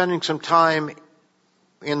they were spending some time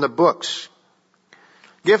in the books.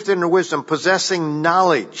 Gifted in wisdom, possessing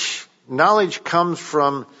knowledge. Knowledge comes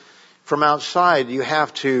from outside. You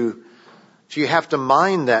have to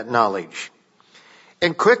mine that knowledge.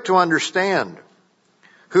 And quick to understand,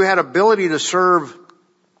 who had ability to serve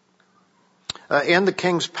in the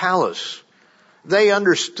king's palace. They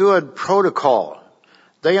understood protocol.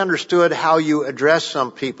 They understood how you address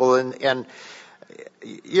some people. And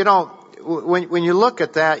you know, when you look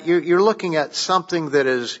at that, you're looking at something that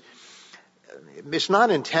it's not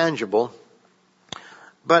intangible,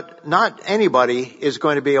 But not anybody is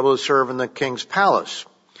going to be able to serve in the king's palace.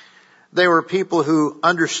 They were people who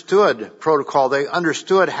understood protocol. They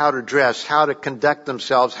understood how to dress, how to conduct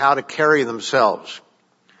themselves, how to carry themselves,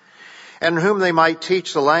 and whom they might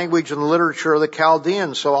teach the language and the literature of the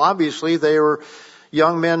Chaldeans. So obviously they were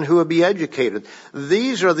young men who would be educated.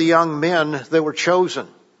 These are the young men that were chosen.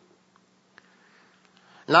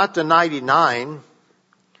 Not the 99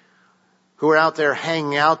 who were out there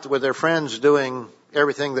hanging out with their friends doing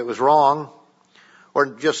everything that was wrong, or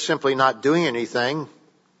just simply not doing anything.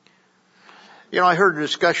 You know, I heard a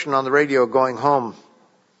discussion on the radio going home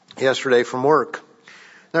yesterday from work.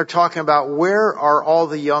 They're talking about, where are all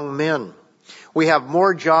the young men? We have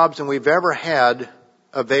more jobs than we've ever had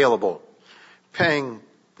available, paying,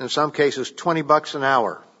 in some cases, $20 an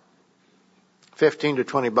hour, 15 to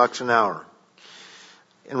 $20 an hour,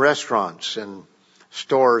 in restaurants and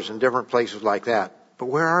stores and different places like that. But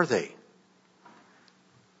where are they?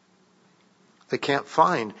 They can't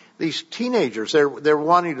find these teenagers. They're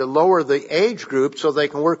wanting to lower the age group so they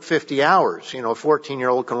can work 50 hours. You know, a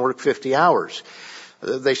 14-year-old can work 50 hours.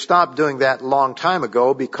 They stopped doing that a long time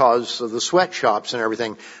ago because of the sweatshops and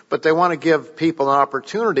everything. But they want to give people an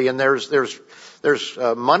opportunity, and there's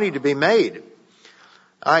money to be made.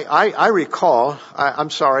 I recall,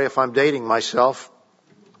 I'm sorry if I'm dating myself,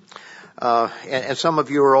 and some of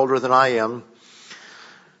you are older than I am,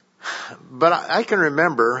 but I can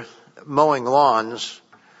remember mowing lawns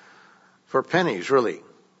for pennies, really.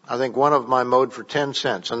 I think one of them I mowed for 10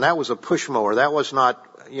 cents, and that was a push mower. That was not,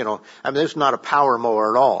 this is not a power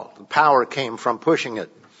mower at all. The power came from pushing it.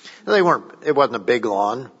 It wasn't a big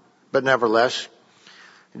lawn, but nevertheless,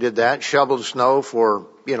 I did that. Shoveled snow for,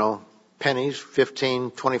 pennies, 15,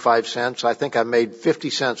 25 cents. I think I made 50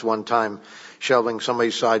 cents one time shoveling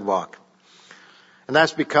somebody's sidewalk. And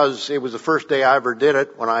that's because it was the first day I ever did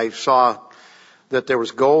it. When I saw that there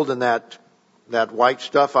was gold in that white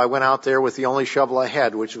stuff, I went out there with the only shovel I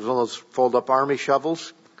had, which was one of those fold-up army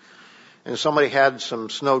shovels. And somebody had some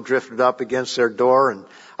snow drifted up against their door, and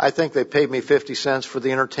I think they paid me 50 cents for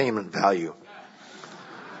the entertainment value.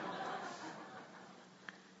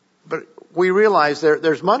 But we realize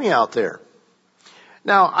there's money out there.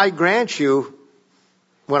 Now, I grant you,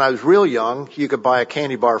 when I was real young, you could buy a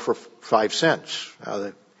candy bar for 5 cents.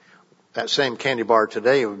 That same candy bar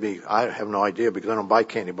today would be, I have no idea because I don't buy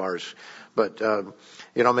candy bars, but,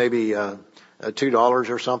 maybe $2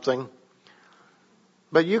 or something.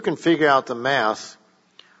 But you can figure out the math.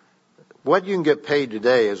 What you can get paid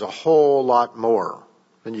today is a whole lot more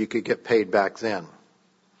than you could get paid back then.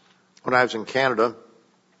 When I was in Canada,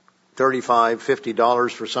 $35,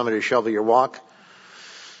 $50 for somebody to shovel your walk,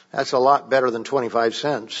 that's a lot better than 25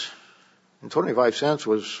 cents. And 25 cents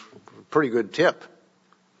was a pretty good tip.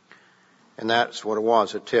 And that's what it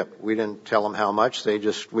was, a tip. We didn't tell them how much. We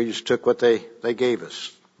just took what they gave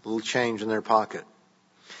us, a little change in their pocket.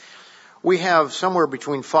 We have somewhere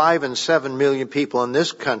between 5 and 7 million people in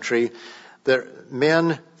this country,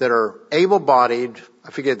 men that are able-bodied.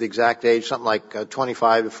 I forget the exact age, something like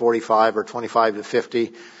 25 to 45 or 25 to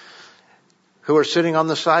 50, who are sitting on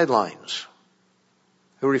the sidelines,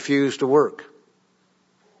 who refuse to work.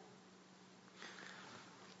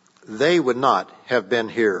 They would not have been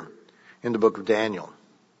here in the book of Daniel.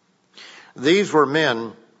 These were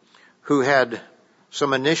men who had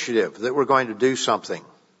some initiative, that were going to do something.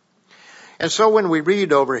 And so when we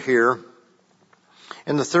read over here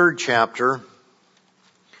in the 3rd chapter,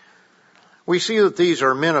 we see that these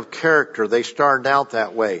are men of character. They started out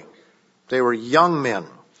that way. They were young men,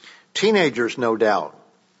 teenagers no doubt.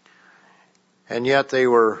 And yet they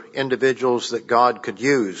were individuals that God could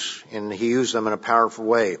use, and He used them in a powerful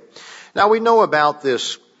way. Now we know about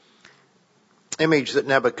this image that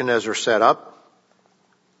Nebuchadnezzar set up,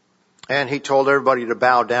 and he told everybody to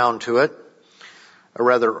bow down to it. A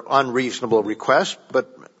rather unreasonable request,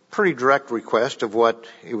 but pretty direct request of what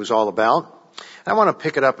it was all about. I want to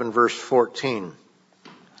pick it up in verse 14,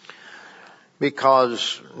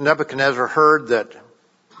 because Nebuchadnezzar heard that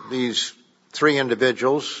these 3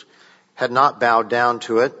 individuals had not bowed down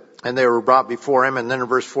to it, and they were brought before him. And then in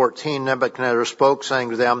verse 14, Nebuchadnezzar spoke,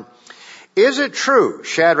 saying to them, "Is it true,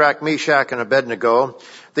 Shadrach, Meshach, and Abednego,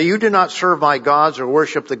 that you do not serve my gods or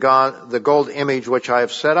worship the gold image which I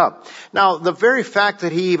have set up?" Now, the very fact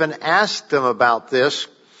that he even asked them about this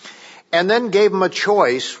and then gave them a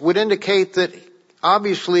choice would indicate that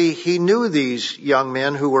obviously he knew these young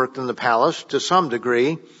men who worked in the palace to some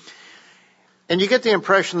degree. And you get the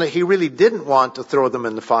impression that he really didn't want to throw them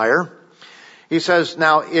in the fire. He says,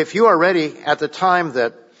 "Now, if you are ready at the time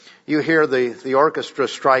that you hear the orchestra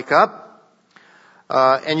strike up,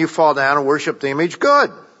 and you fall down and worship the image,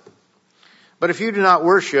 good. But if you do not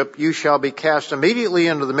worship, you shall be cast immediately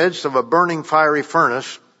into the midst of a burning fiery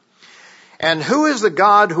furnace. And who is the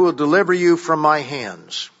God who will deliver you from my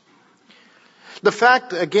hands? The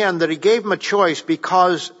fact, again, that he gave him a choice,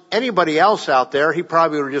 because anybody else out there, he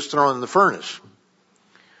probably would have just thrown in the furnace,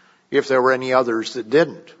 if there were any others that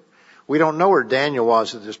didn't. We don't know where Daniel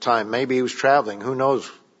was at this time. Maybe he was traveling. Who knows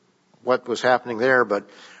what was happening there, but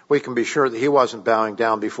we can be sure that he wasn't bowing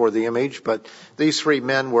down before the image. But these three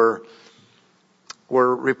men were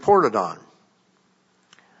reported on.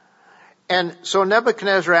 And so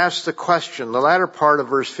Nebuchadnezzar asks the question, the latter part of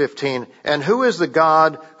verse 15, and who is the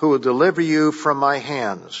God who will deliver you from my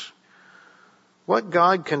hands? What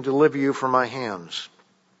God can deliver you from my hands?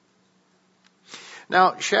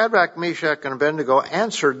 Now, Shadrach, Meshach, and Abednego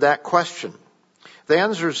answered that question. The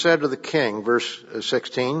answer said to the king, verse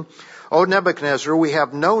 16, O Nebuchadnezzar, we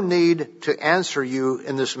have no need to answer you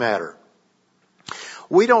in this matter.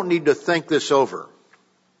 We don't need to think this over.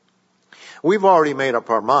 We've already made up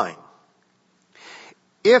our mind.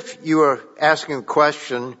 If you are asking the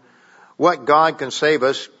question, what God can save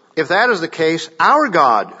us, if that is the case, our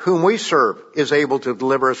God, whom we serve, is able to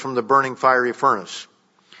deliver us from the burning fiery furnace.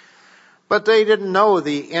 But they didn't know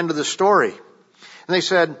the end of the story. And they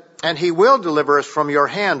said, and he will deliver us from your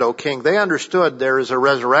hand, O king. They understood there is a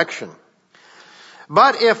resurrection.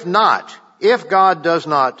 But if not, if God does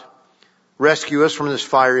not rescue us from this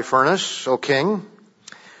fiery furnace, O king,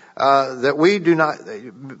 that we do not,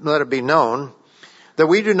 let it be known, that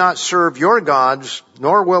we do not serve your gods,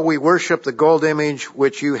 nor will we worship the gold image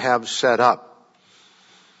which you have set up.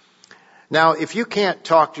 Now, if you can't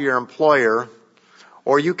talk to your employer,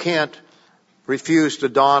 or you can't refuse to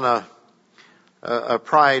don a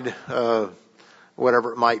pride,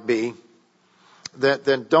 whatever it might be,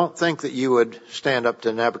 then don't think that you would stand up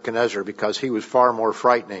to Nebuchadnezzar, because he was far more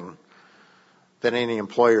frightening than any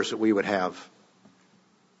employers that we would have.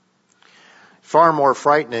 Far more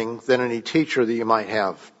frightening than any teacher that you might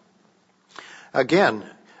have. Again,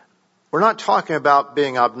 we're not talking about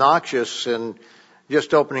being obnoxious and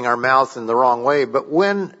just opening our mouth in the wrong way, but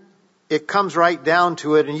when it comes right down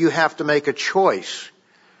to it and you have to make a choice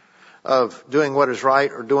of doing what is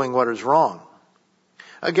right or doing what is wrong.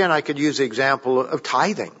 Again, I could use the example of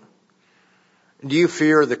tithing. Do you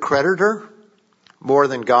fear the creditor more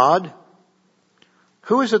than God?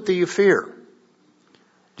 Who is it that you fear?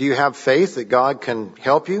 Do you have faith that God can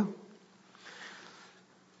help you?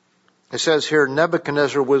 It says here,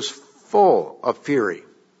 Nebuchadnezzar was full of fury,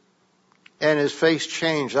 and his face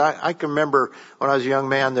changed. I can remember when I was a young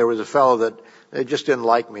man, there was a fellow that just didn't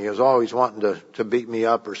like me. He was always wanting to beat me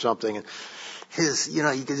up or something. And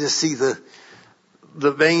you could just see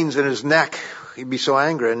the veins in his neck. He'd be so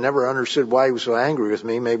angry. I never understood why he was so angry with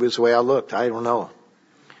me. Maybe it's the way I looked. I don't know.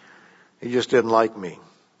 He just didn't like me.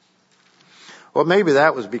 Well, maybe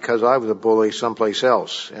that was because I was a bully someplace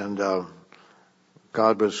else, and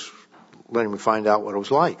God was letting me find out what it was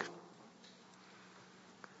like.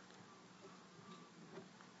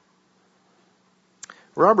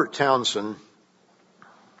 Robert Townsend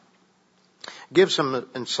gives some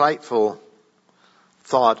insightful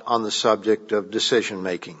thought on the subject of decision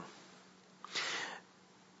making.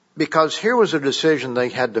 Because here was a decision they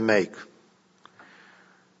had to make.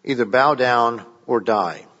 Either bow down or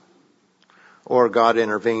die. Or God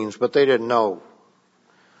intervenes, but they didn't know.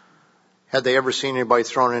 Had they ever seen anybody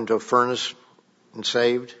thrown into a furnace and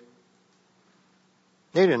saved?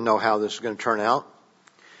 They didn't know how this was going to turn out.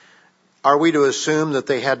 Are we to assume that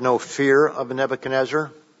they had no fear of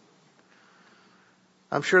Nebuchadnezzar?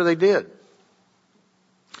 I'm sure they did.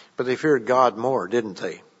 But they feared God more, didn't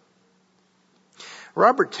they?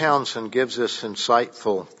 Robert Townsend gives this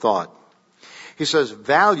insightful thought. He says,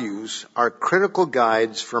 values are critical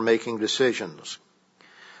guides for making decisions.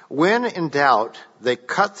 When in doubt, they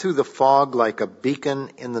cut through the fog like a beacon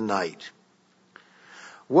in the night.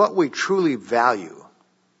 What we truly value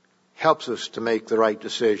helps us to make the right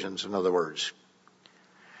decisions, in other words.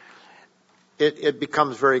 It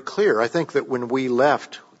becomes very clear. I think that when we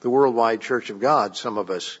left the Worldwide Church of God, some of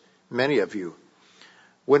us, many of you,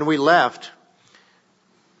 when we left,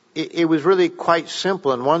 it was really quite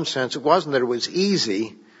simple in one sense. It wasn't that it was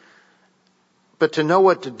easy, but to know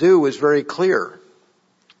what to do was very clear.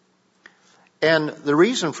 And the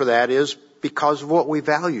reason for that is because of what we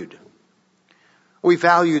valued. We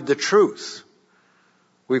valued the truth.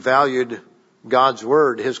 We valued God's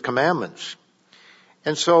Word, His commandments.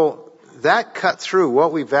 And so that cut through,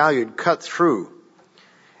 what we valued cut through.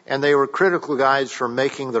 And they were critical guides for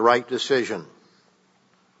making the right decision.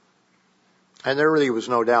 And there really was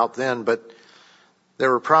no doubt then, but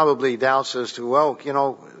there were probably doubts as to,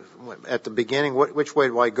 at the beginning, which way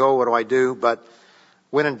do I go? What do I do? But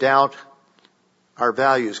when in doubt, our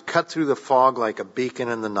values cut through the fog like a beacon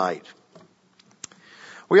in the night.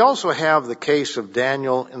 We also have the case of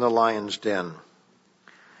Daniel in the lion's den.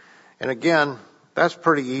 And again, that's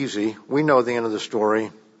pretty easy. We know the end of the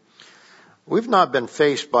story. We've not been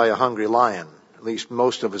faced by a hungry lion. At least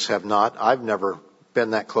most of us have not. I've never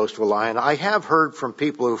been that close to a lion. I have heard from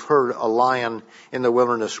people who've heard a lion in the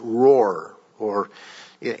wilderness roar, or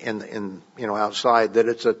in outside, that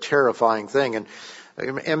it's a terrifying thing. And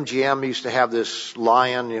MGM used to have this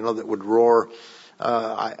lion, that would roar.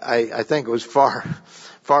 I think it was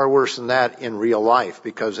far worse than that in real life,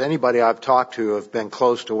 because anybody I've talked to have been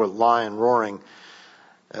close to a lion roaring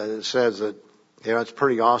says that, it's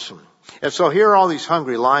pretty awesome. And so here are all these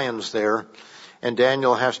hungry lions there, and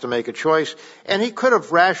Daniel has to make a choice. And he could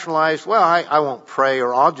have rationalized, well, I won't pray,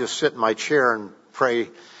 or I'll just sit in my chair and pray,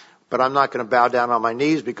 but I'm not going to bow down on my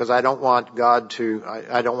knees because I don't want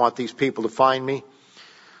I don't want these people to find me.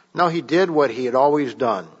 No, he did what he had always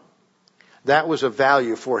done. That was a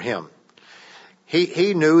value for him.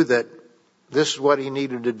 He knew that this is what he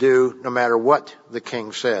needed to do no matter what the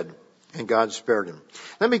king said, and God spared him.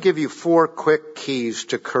 Let me give you 4 quick keys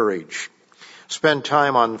to courage. Spend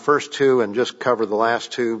time on the first 2 and just cover the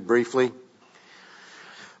last 2 briefly.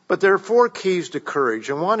 But there are 4 keys to courage,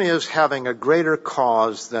 and one is having a greater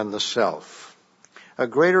cause than the self. A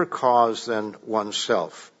greater cause than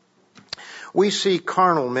oneself. We see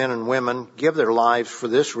carnal men and women give their lives for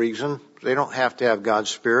this reason. They don't have to have God's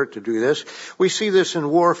Spirit to do this. We see this in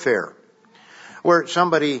warfare, where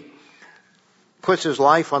somebody puts his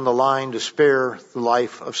life on the line to spare the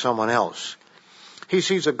life of someone else. He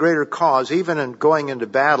sees a greater cause, even in going into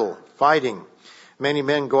battle, fighting. Many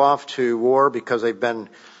men go off to war because they've been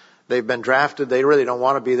drafted. They really don't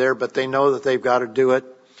want to be there, but they know that they've got to do it.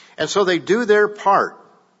 And so they do their part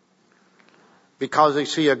because they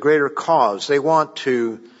see a greater cause. They want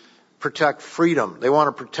to protect freedom. They want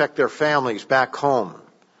to protect their families back home.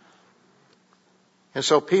 And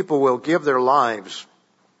so people will give their lives.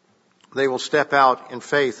 They will step out in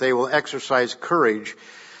faith. They will exercise courage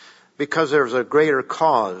because there's a greater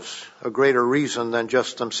cause, a greater reason than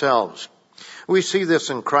just themselves. We see this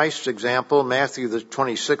in Christ's example, Matthew the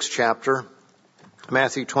 26th chapter,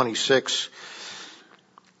 Matthew 26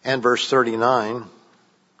 and verse 39.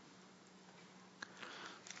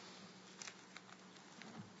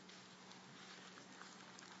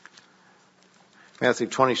 Matthew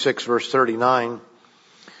 26 verse 39.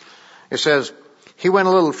 It says, he went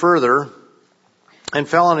a little further and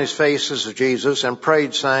fell on his face as Jesus and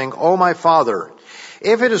prayed, saying, O my Father,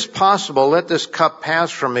 if it is possible, let this cup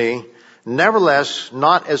pass from me. Nevertheless,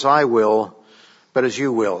 not as I will, but as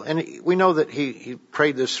you will. And we know that he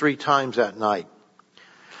prayed this 3 times that night.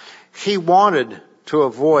 He wanted to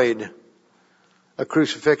avoid a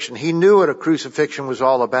crucifixion. He knew what a crucifixion was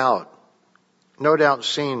all about. No doubt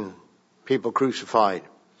seen people crucified.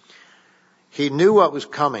 He knew what was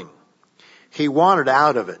coming. He wanted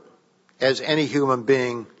out of it, as any human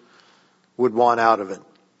being would want out of it.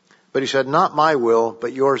 But he said, not my will,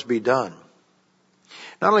 but yours be done.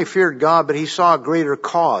 Not only feared God, but he saw a greater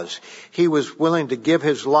cause. He was willing to give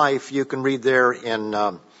his life. You can read there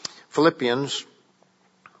in Philippians,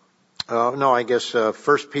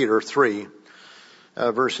 1 Peter 3,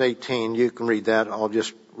 verse 18. You can read that. I'll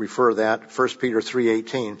just refer that, 1 Peter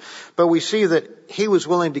 3:18. But we see that he was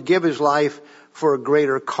willing to give his life for a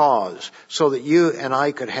greater cause, so that you and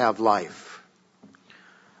I could have life.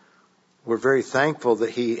 We're very thankful that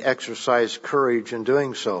he exercised courage in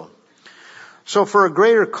doing so. So for a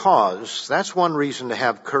greater cause, that's one reason to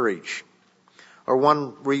have courage, or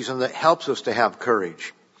one reason that helps us to have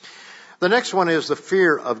courage. The next one is the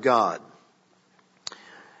fear of God.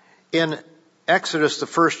 In Exodus, the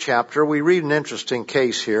 1st chapter, we read an interesting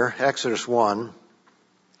case here, Exodus 1.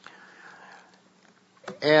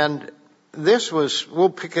 And this was,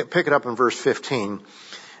 we'll pick it up in verse 15.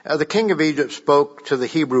 The king of Egypt spoke to the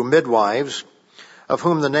Hebrew midwives, of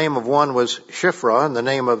whom the name of one was Shiphrah, and the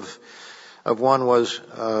name of one was,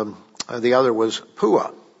 the other was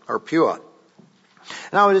Puah, or Puah.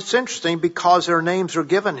 Now it's interesting because their names are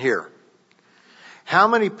given here. How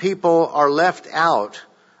many people are left out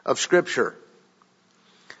of Scripture?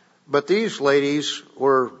 But these ladies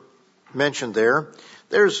were mentioned there.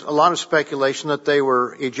 There's a lot of speculation that they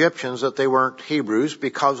were Egyptians, that they weren't Hebrews,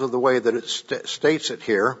 because of the way that it states it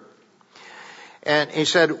here. And he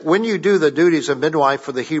said, when you do the duties of midwife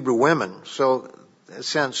for the Hebrew women, so in a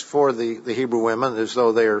sense for the Hebrew women, as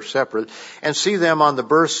though they are separate, and see them on the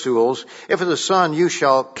birth stools, if it's a son, you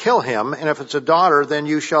shall kill him, and if it's a daughter, then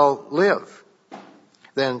you shall live.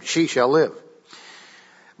 Then she shall live.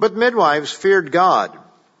 But midwives feared God.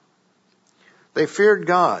 They feared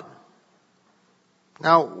God.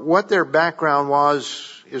 Now, what their background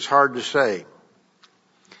was is hard to say.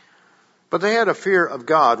 But they had a fear of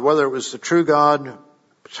God. Whether it was the true God,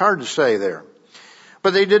 it's hard to say there.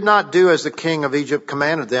 But they did not do as the king of Egypt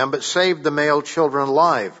commanded them, but saved the male children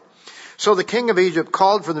alive. So the king of Egypt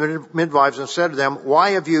called for the midwives and said to them,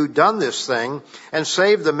 "Why have you done this thing and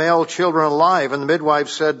saved the male children alive?" And the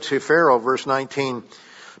midwives said to Pharaoh, verse 19,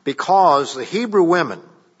 "Because the Hebrew women,"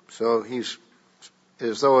 so he's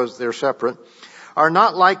as though they're separate, "are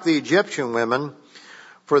not like the Egyptian women,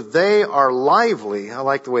 for they are lively." I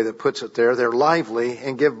like the way that puts it there. They're lively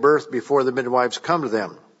and give birth before the midwives come to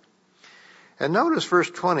them. And notice verse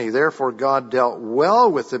 20, "Therefore God dealt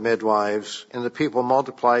well with the midwives, and the people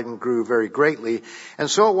multiplied and grew very greatly. And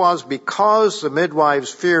so it was because the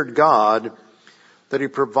midwives feared God that he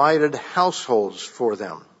provided households for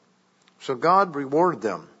them." So God rewarded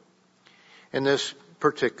them in this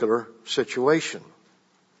particular situation.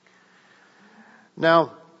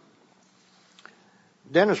 Now,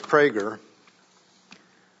 Dennis Prager, I'm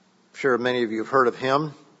sure many of you have heard of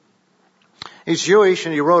him. He's Jewish,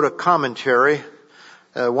 and he wrote a commentary,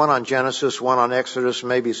 one on Genesis, one on Exodus,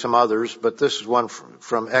 maybe some others, but this is one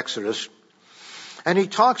from Exodus. And he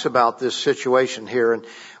talks about this situation here. And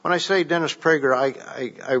when I say Dennis Prager,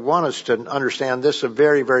 I want us to understand this is a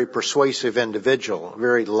very, very persuasive individual, a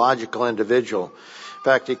very logical individual. In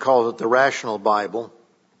fact, he calls it the rational Bible.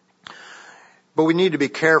 But we need to be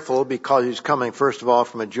careful because he's coming, first of all,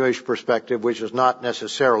 from a Jewish perspective, which is not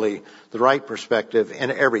necessarily the right perspective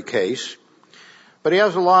in every case. But he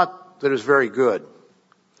has a lot that is very good.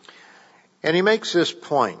 And he makes this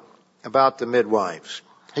point about the midwives.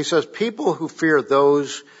 He says, people who fear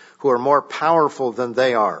those who are more powerful than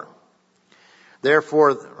they are.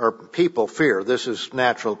 Therefore, or people fear, this is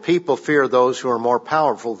natural, people fear those who are more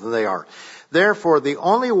powerful than they are. Therefore, the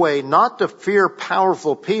only way not to fear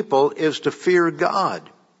powerful people is to fear God.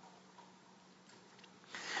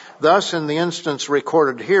 Thus, in the instance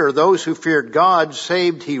recorded here, those who feared God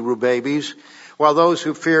saved Hebrew babies, while those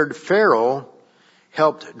who feared Pharaoh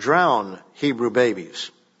helped drown Hebrew babies.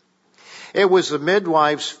 It was the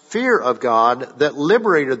midwives' fear of God that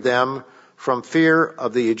liberated them from fear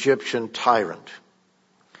of the Egyptian tyrant.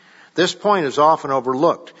 This point is often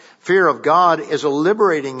overlooked. Fear of God is a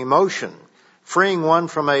liberating emotion, freeing one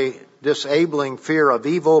from a disabling fear of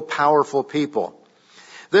evil, powerful people.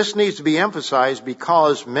 This needs to be emphasized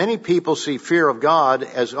because many people see fear of God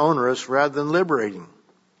as onerous rather than liberating.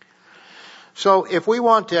 So if we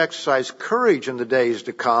want to exercise courage in the days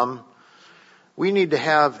to come, we need to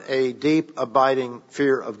have a deep, abiding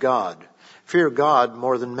fear of God. Fear God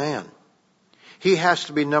more than man. He has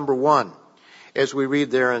to be number one. As we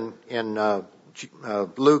read there in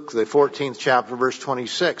Luke, the 14th chapter, verse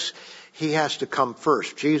 26, he has to come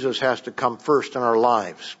first. Jesus has to come first in our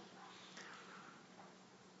lives.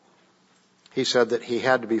 He said that he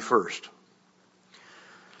had to be first.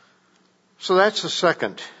 So that's the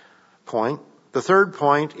second point. The third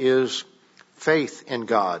point is faith in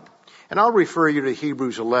God. And I'll refer you to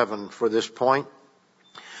Hebrews 11 for this point.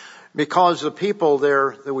 Because the people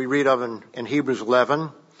there that we read of in Hebrews 11,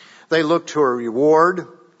 they looked to a reward.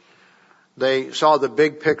 They saw the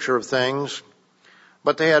big picture of things.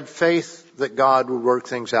 But they had faith that God would work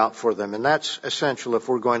things out for them. And that's essential if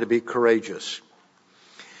we're going to be courageous.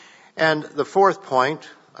 And the fourth point,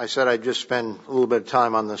 I said I'd just spend a little bit of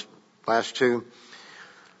time on this last two.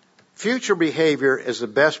 Future behavior is the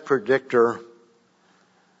best predictor,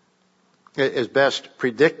 is best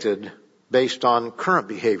predicted based on current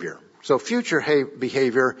behavior. So future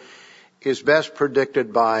behavior is best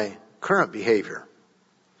predicted by current behavior.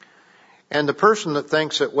 And the person that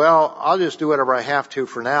thinks that, well, I'll just do whatever I have to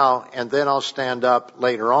for now, and then I'll stand up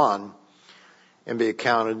later on and be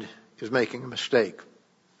accounted, is making a mistake.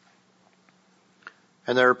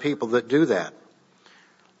 And there are people that do that.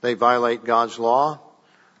 They violate God's law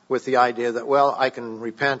with the idea that, well, I can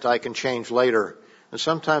repent, I can change later. And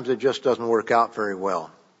sometimes it just doesn't work out very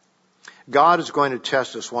well. God is going to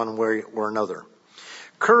test us one way or another.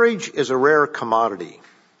 Courage is a rare commodity.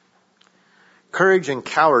 Courage and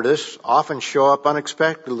cowardice often show up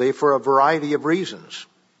unexpectedly for a variety of reasons.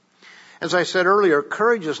 As I said earlier,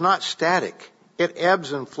 courage is not static. It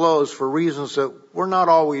ebbs and flows for reasons that we're not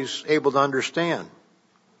always able to understand.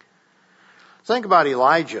 Think about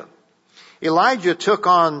Elijah. Elijah took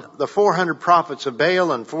on the 400 prophets of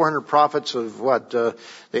Baal and 400 prophets of the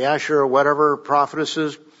Asherah, whatever,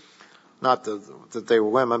 prophetesses. Not that they were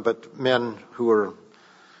women, but men who were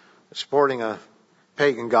supporting a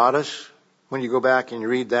pagan goddess. When you go back and you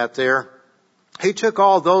read that there, he took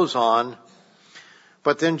all those on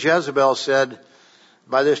But then Jezebel said,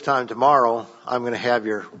 by this time tomorrow, I'm going to have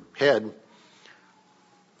your head.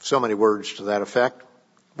 So many words to that effect.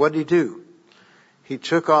 What did he do? He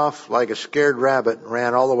took off like a scared rabbit and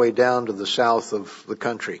ran all the way down to the south of the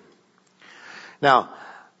country. Now,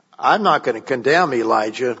 I'm not going to condemn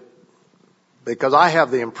Elijah because I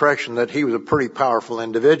have the impression that he was a pretty powerful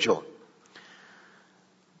individual.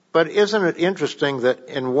 But isn't it interesting that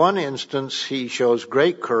in one instance he shows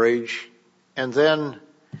great courage, and then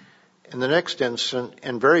in the next instant,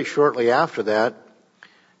 and very shortly after that,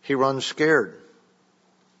 he runs scared?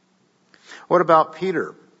 What about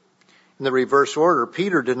Peter? In the reverse order,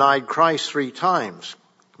 Peter denied Christ 3 times,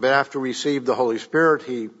 but after he received the Holy Spirit,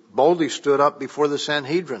 he boldly stood up before the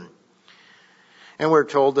Sanhedrin. And we're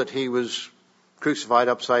told that he was crucified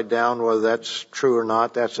upside down. Whether that's true or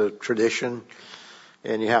not, that's a tradition,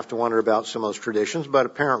 and you have to wonder about some of those traditions. But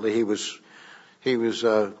apparently he was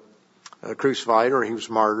crucified, or he was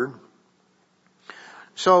martyred.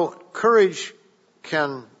 So courage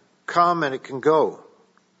can come and it can go.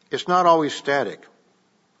 It's not always static.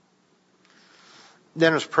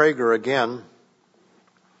 Dennis Prager, again,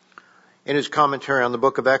 in his commentary on the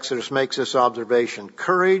book of Exodus, makes this observation: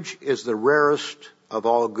 courage is the rarest of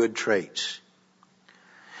all good traits.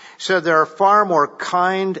 He said there are far more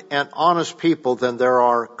kind and honest people than there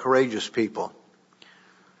are courageous people.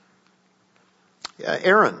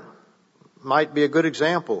 Aaron might be a good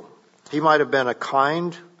example. He might have been a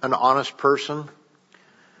kind, an honest person,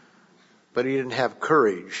 but he didn't have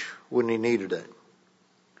courage when he needed it.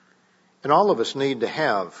 And all of us need to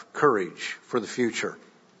have courage for the future.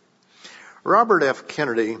 Robert F.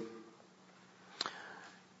 Kennedy,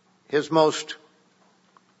 his most,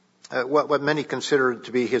 what many consider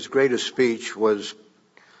to be his greatest speech was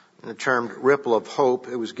termed Ripple of Hope.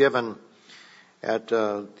 It was given at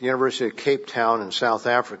the University of Cape Town in South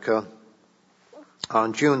Africa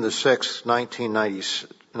on June the 6th,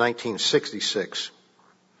 1966.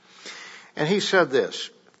 And he said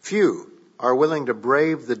this: few are willing to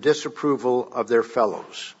brave the disapproval of their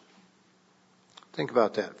fellows. Think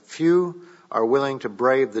about that. Few are willing to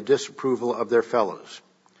brave the disapproval of their fellows.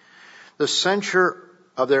 The censure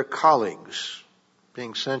of their colleagues,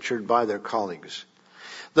 being censured by their colleagues.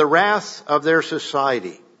 The wrath of their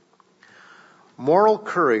society. Moral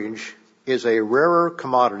courage is a rarer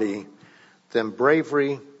commodity than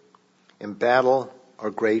bravery in battle or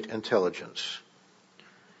great intelligence.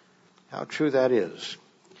 How true that is.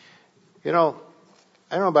 You know,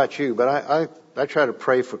 I don't know about you, but I try to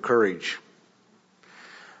pray for courage.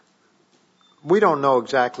 We don't know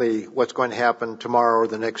exactly what's going to happen tomorrow or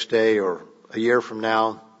the next day or a year from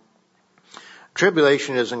now.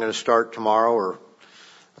 Tribulation isn't going to start tomorrow or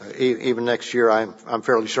even next year. I'm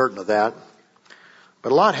fairly certain of that.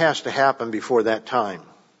 But a lot has to happen before that time.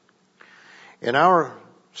 And our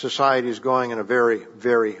society is going in a very,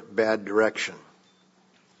 very bad direction.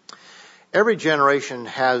 Every generation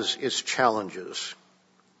has its challenges.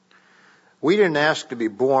 We didn't ask to be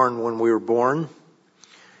born when we were born.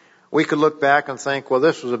 We could look back and think, well,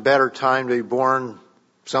 this was a better time to be born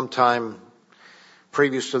sometime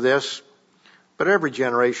previous to this. But every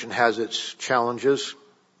generation has its challenges.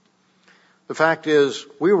 The fact is,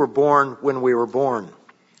 we were born when we were born.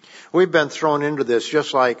 We've been thrown into this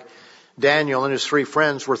just like Daniel and his 3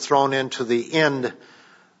 friends were thrown into the end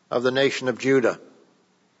of the nation of Judah.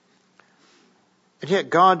 And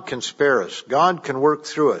yet God can spare us. God can work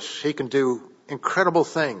through us. He can do incredible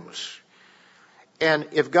things. And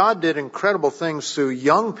if God did incredible things through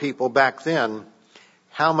young people back then,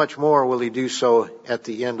 how much more will He do so at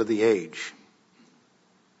the end of the age?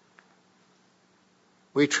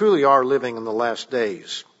 We truly are living in the last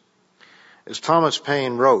days. As Thomas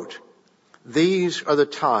Paine wrote, these are the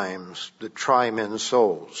times that try men's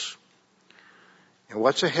souls. And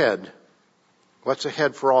what's ahead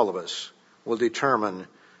for all of us will determine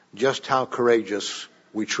just how courageous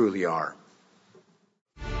we truly are.